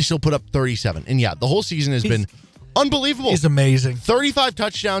 but they still put up 37. And yeah, the whole season has been unbelievable. He's amazing. 35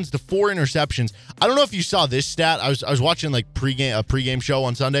 touchdowns to 4 interceptions. I don't know if you saw this stat. I was watching like a pregame show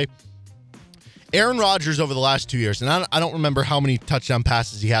on Sunday. Aaron Rodgers over the last 2 years, and I don't remember how many touchdown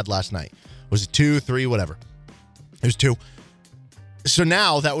passes he had last night. Was it 2, 3, whatever? It was 2. So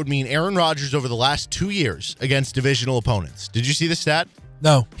now that would mean Aaron Rodgers over the last 2 years against divisional opponents. Did you see the stat?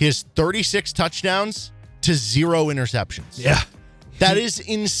 No. He has 36 touchdowns to 0 interceptions. Yeah. That is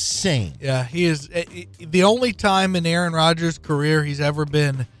insane. Yeah, he is. The only time in Aaron Rodgers' career he's ever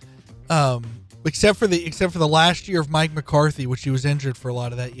been, except for the last year of Mike McCarthy, which he was injured for a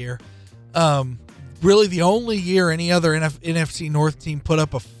lot of that year, really the only year any other NFC North team put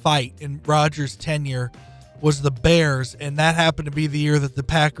up a fight in Rodgers' tenure was the Bears, and that happened to be the year that the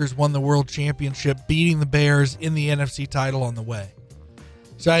Packers won the World Championship, beating the Bears in the NFC title on the way.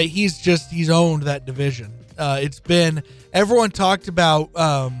 So he's owned that division. It's been, everyone talked about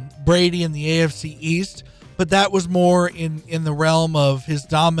Brady in the AFC East, but that was more in the realm of his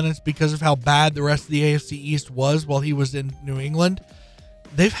dominance because of how bad the rest of the AFC East was while he was in New England.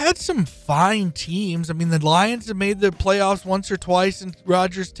 they've had some fine teams. I mean, the Lions have made the playoffs once or twice in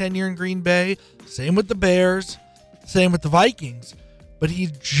Rodgers' tenure in Green Bay. Same with the Bears. Same with the Vikings. But he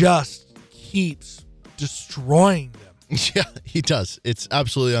just keeps destroying them. Yeah, he does. It's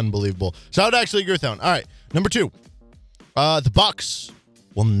absolutely unbelievable. So I would actually agree with that one. All right, number 2. The Bucs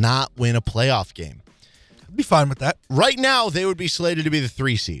will not win a playoff game. I'd be fine with that. Right now, they would be slated to be the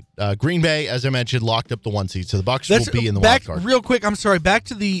 3 seed. Green Bay, as I mentioned, locked up the 1 seed, so the Bucs will be in the wild card. Real quick, I'm sorry. Back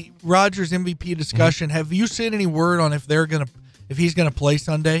to the Rodgers MVP discussion. Mm-hmm. Have you seen any word on if he's gonna play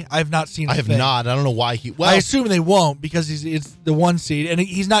Sunday? I have not seen. I have not. I don't know why he. Well, I assume they won't because it's the 1 seed and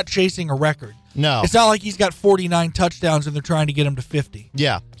he's not chasing a record. No, it's not like he's got 49 touchdowns and they're trying to get him to 50.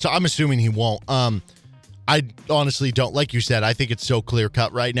 Yeah, so I'm assuming he won't. I honestly don't. Like you said, I think it's so clear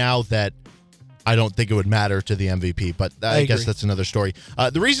cut right now that I don't think it would matter to the MVP, but I guess that's another story.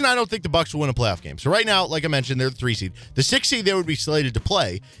 The reason I don't think the Bucs will win a playoff game. So right now, like I mentioned, they're the 3 seed. The 6 seed they would be slated to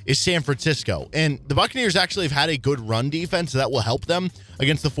play is San Francisco. And the Buccaneers actually have had a good run defense, so that will help them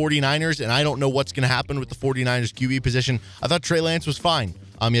against the 49ers. And I don't know what's going to happen with the 49ers QB position. I thought Trey Lance was fine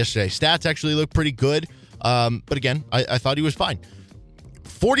yesterday. Stats actually look pretty good. But again, I thought he was fine.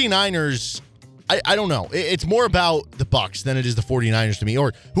 49ers... I don't know. It's more about the Bucs than it is the 49ers to me,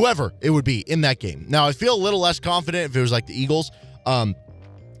 or whoever it would be in that game. Now, I feel a little less confident if it was like the Eagles.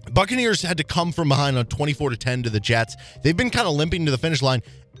 Buccaneers had to come from behind on 24-10 to the Jets. They've been kind of limping to the finish line.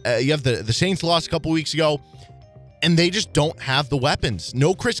 You have the Saints lost a couple weeks ago, and they just don't have the weapons.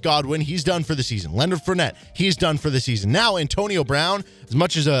 No Chris Godwin. He's done for the season. Leonard Fournette. He's done for the season. Now, Antonio Brown, as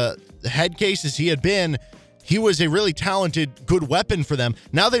much as a head case as he had been, he was a really talented, good weapon for them.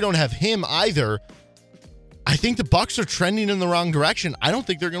 Now they don't have him either. I think the Bucs are trending in the wrong direction. I don't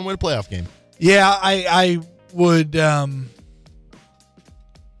think they're going to win a playoff game. Yeah, I would.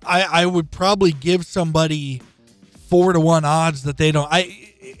 I would probably give somebody 4-1 odds that they don't.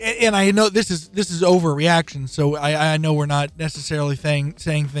 I know this is overreaction, so I know we're not necessarily saying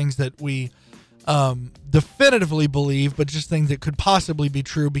things that we definitively believe, but just things that could possibly be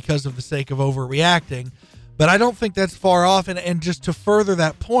true because of the sake of overreacting. But I don't think that's far off. And just to further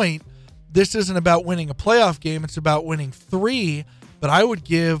that point, this isn't about winning a playoff game. It's about winning 3. But I would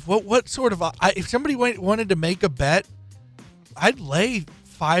give what sort of if somebody wanted to make a bet, I'd lay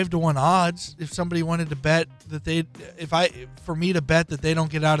 5-1 odds if somebody wanted to bet that for me to bet that they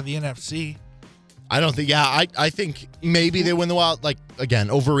don't get out of the NFC. I don't think. Yeah, I think maybe they win the wild. Like again,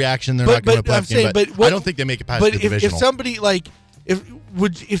 overreaction. They're not going to win a playoff game. But I don't think they make it past the divisional. But if somebody like. If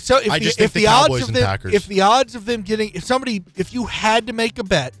the odds of them getting if you had to make a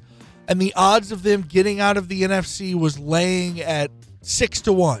bet and the odds of them getting out of the NFC was laying at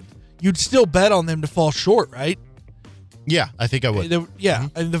 6-1, you'd still bet on them to fall short, right? Yeah, I think I would. And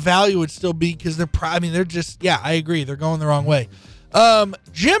the value would still be because they're just I agree, they're going the wrong way.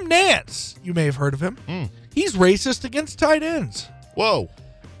 Jim Nantz, you may have heard of him. He's racist against tight ends. Whoa,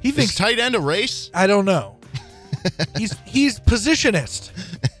 he thinks is tight end a race? I don't know. He's positionist.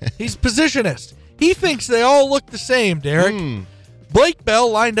 He's positionist. He thinks they all look the same, Derek. Blake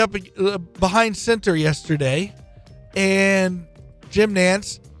Bell lined up behind center yesterday, and Jim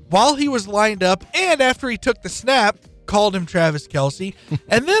Nantz, while he was lined up and after he took the snap, called him Travis Kelce.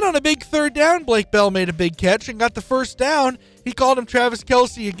 And then on a big 3rd down, Blake Bell made a big catch and got the 1st down. He called him Travis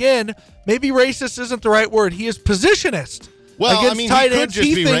Kelce again. Maybe racist isn't the right word. He is positionist. Well, I mean, he could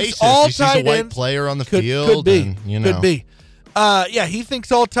just be racist. He sees a white player on the field. Could be. Could be. He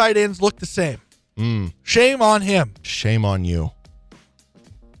thinks all tight ends look the same. Shame on him. Shame on you.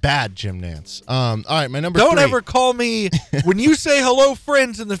 Bad Jim Nantz. All right, my number 3. Don't ever call me, when you say hello,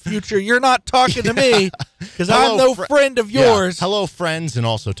 friends, in the future, you're not talking to me because I'm no friend of yours. Yeah. Hello, friends, and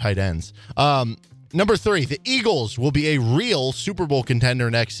also tight ends. Number 3, the Eagles will be a real Super Bowl contender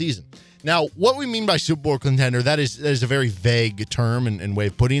next season. Now, what we mean by Super Bowl contender, that is a very vague term and way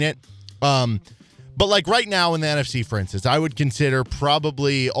of putting it. But like right now in the NFC, for instance, I would consider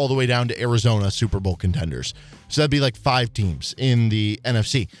probably all the way down to Arizona Super Bowl contenders. So that'd be like 5 teams in the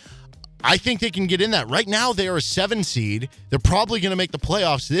NFC. I think they can get in that. Right now, they are a 7 seed. They're probably going to make the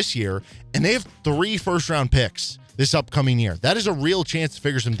playoffs this year, and they have 3 first-round picks this upcoming year. That is a real chance to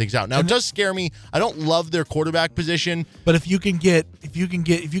figure some things out. Now, it does scare me. I don't love their quarterback position. But if you can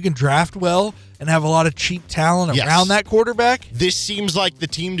draft well and have a lot of cheap talent around that quarterback. This seems like the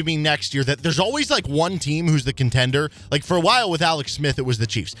team to me next year. That there's always like one team who's the contender. Like for a while with Alex Smith, it was the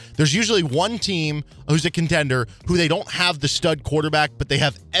Chiefs. There's usually one team who's a contender who they don't have the stud quarterback, but they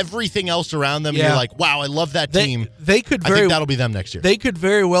have everything else around them. Yeah. And you're like, wow, I love that team. I think that'll be them next year. They could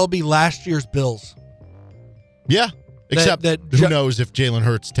very well be last year's Bills. Yeah, Except who knows if Jalen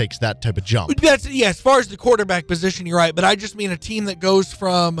Hurts takes that type of jump. As far as the quarterback position, you're right. But I just mean a team that goes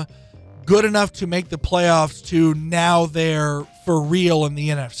from good enough to make the playoffs to now they're for real in the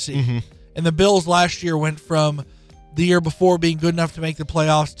NFC. Mm-hmm. And the Bills last year went from the year before being good enough to make the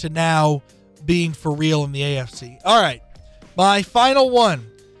playoffs to now being for real in the AFC. All right. My final one.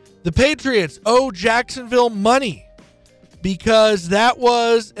 The Patriots owe Jacksonville money because that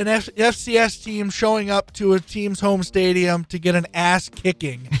was an FCS team showing up to a team's home stadium to get an ass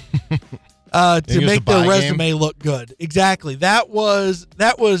kicking to make their resume look good. Exactly. That was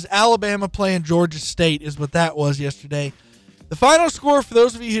Alabama playing Georgia State is what that was yesterday. The final score, for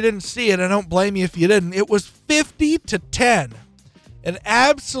those of you who didn't see it, I don't blame you if you didn't, it was 50-10. An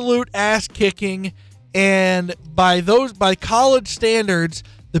absolute ass kicking, and by college standards,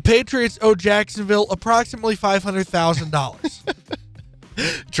 the Patriots owe Jacksonville approximately $500,000.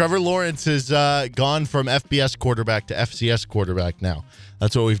 Trevor Lawrence has gone from FBS quarterback to FCS quarterback now.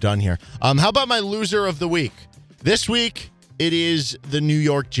 That's what we've done here. How about my loser of the week? This week, it is the New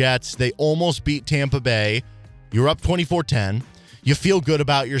York Jets. They almost beat Tampa Bay. You're up 24-10. You feel good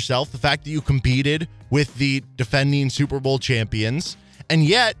about yourself, the fact that you competed with the defending Super Bowl champions. And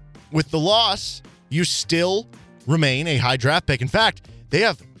yet, with the loss, you still remain a high draft pick. In fact, they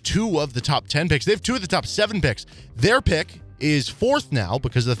have 2 of the top 10 picks. They have 2 of the top 7 picks. Their pick is 4th now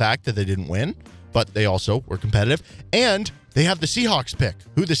because of the fact that they didn't win, but they also were competitive. And they have the Seahawks pick.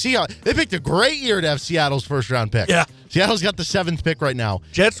 They picked a great year to have Seattle's first-round pick. Yeah. Seattle's got the 7th pick right now.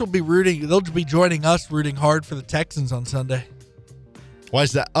 Jets will be they'll be joining us rooting hard for the Texans on Sunday. Why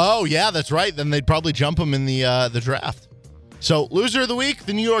is that? Oh, yeah, that's right. Then they'd probably jump them in the draft. So, loser of the week,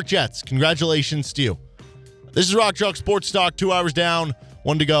 the New York Jets. Congratulations to you. This is Rock Chalk Sports Talk, 2 hours down,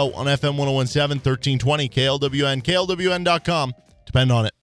 1 to go on FM 1017, 1320, KLWN, KLWN.com. Depend on it.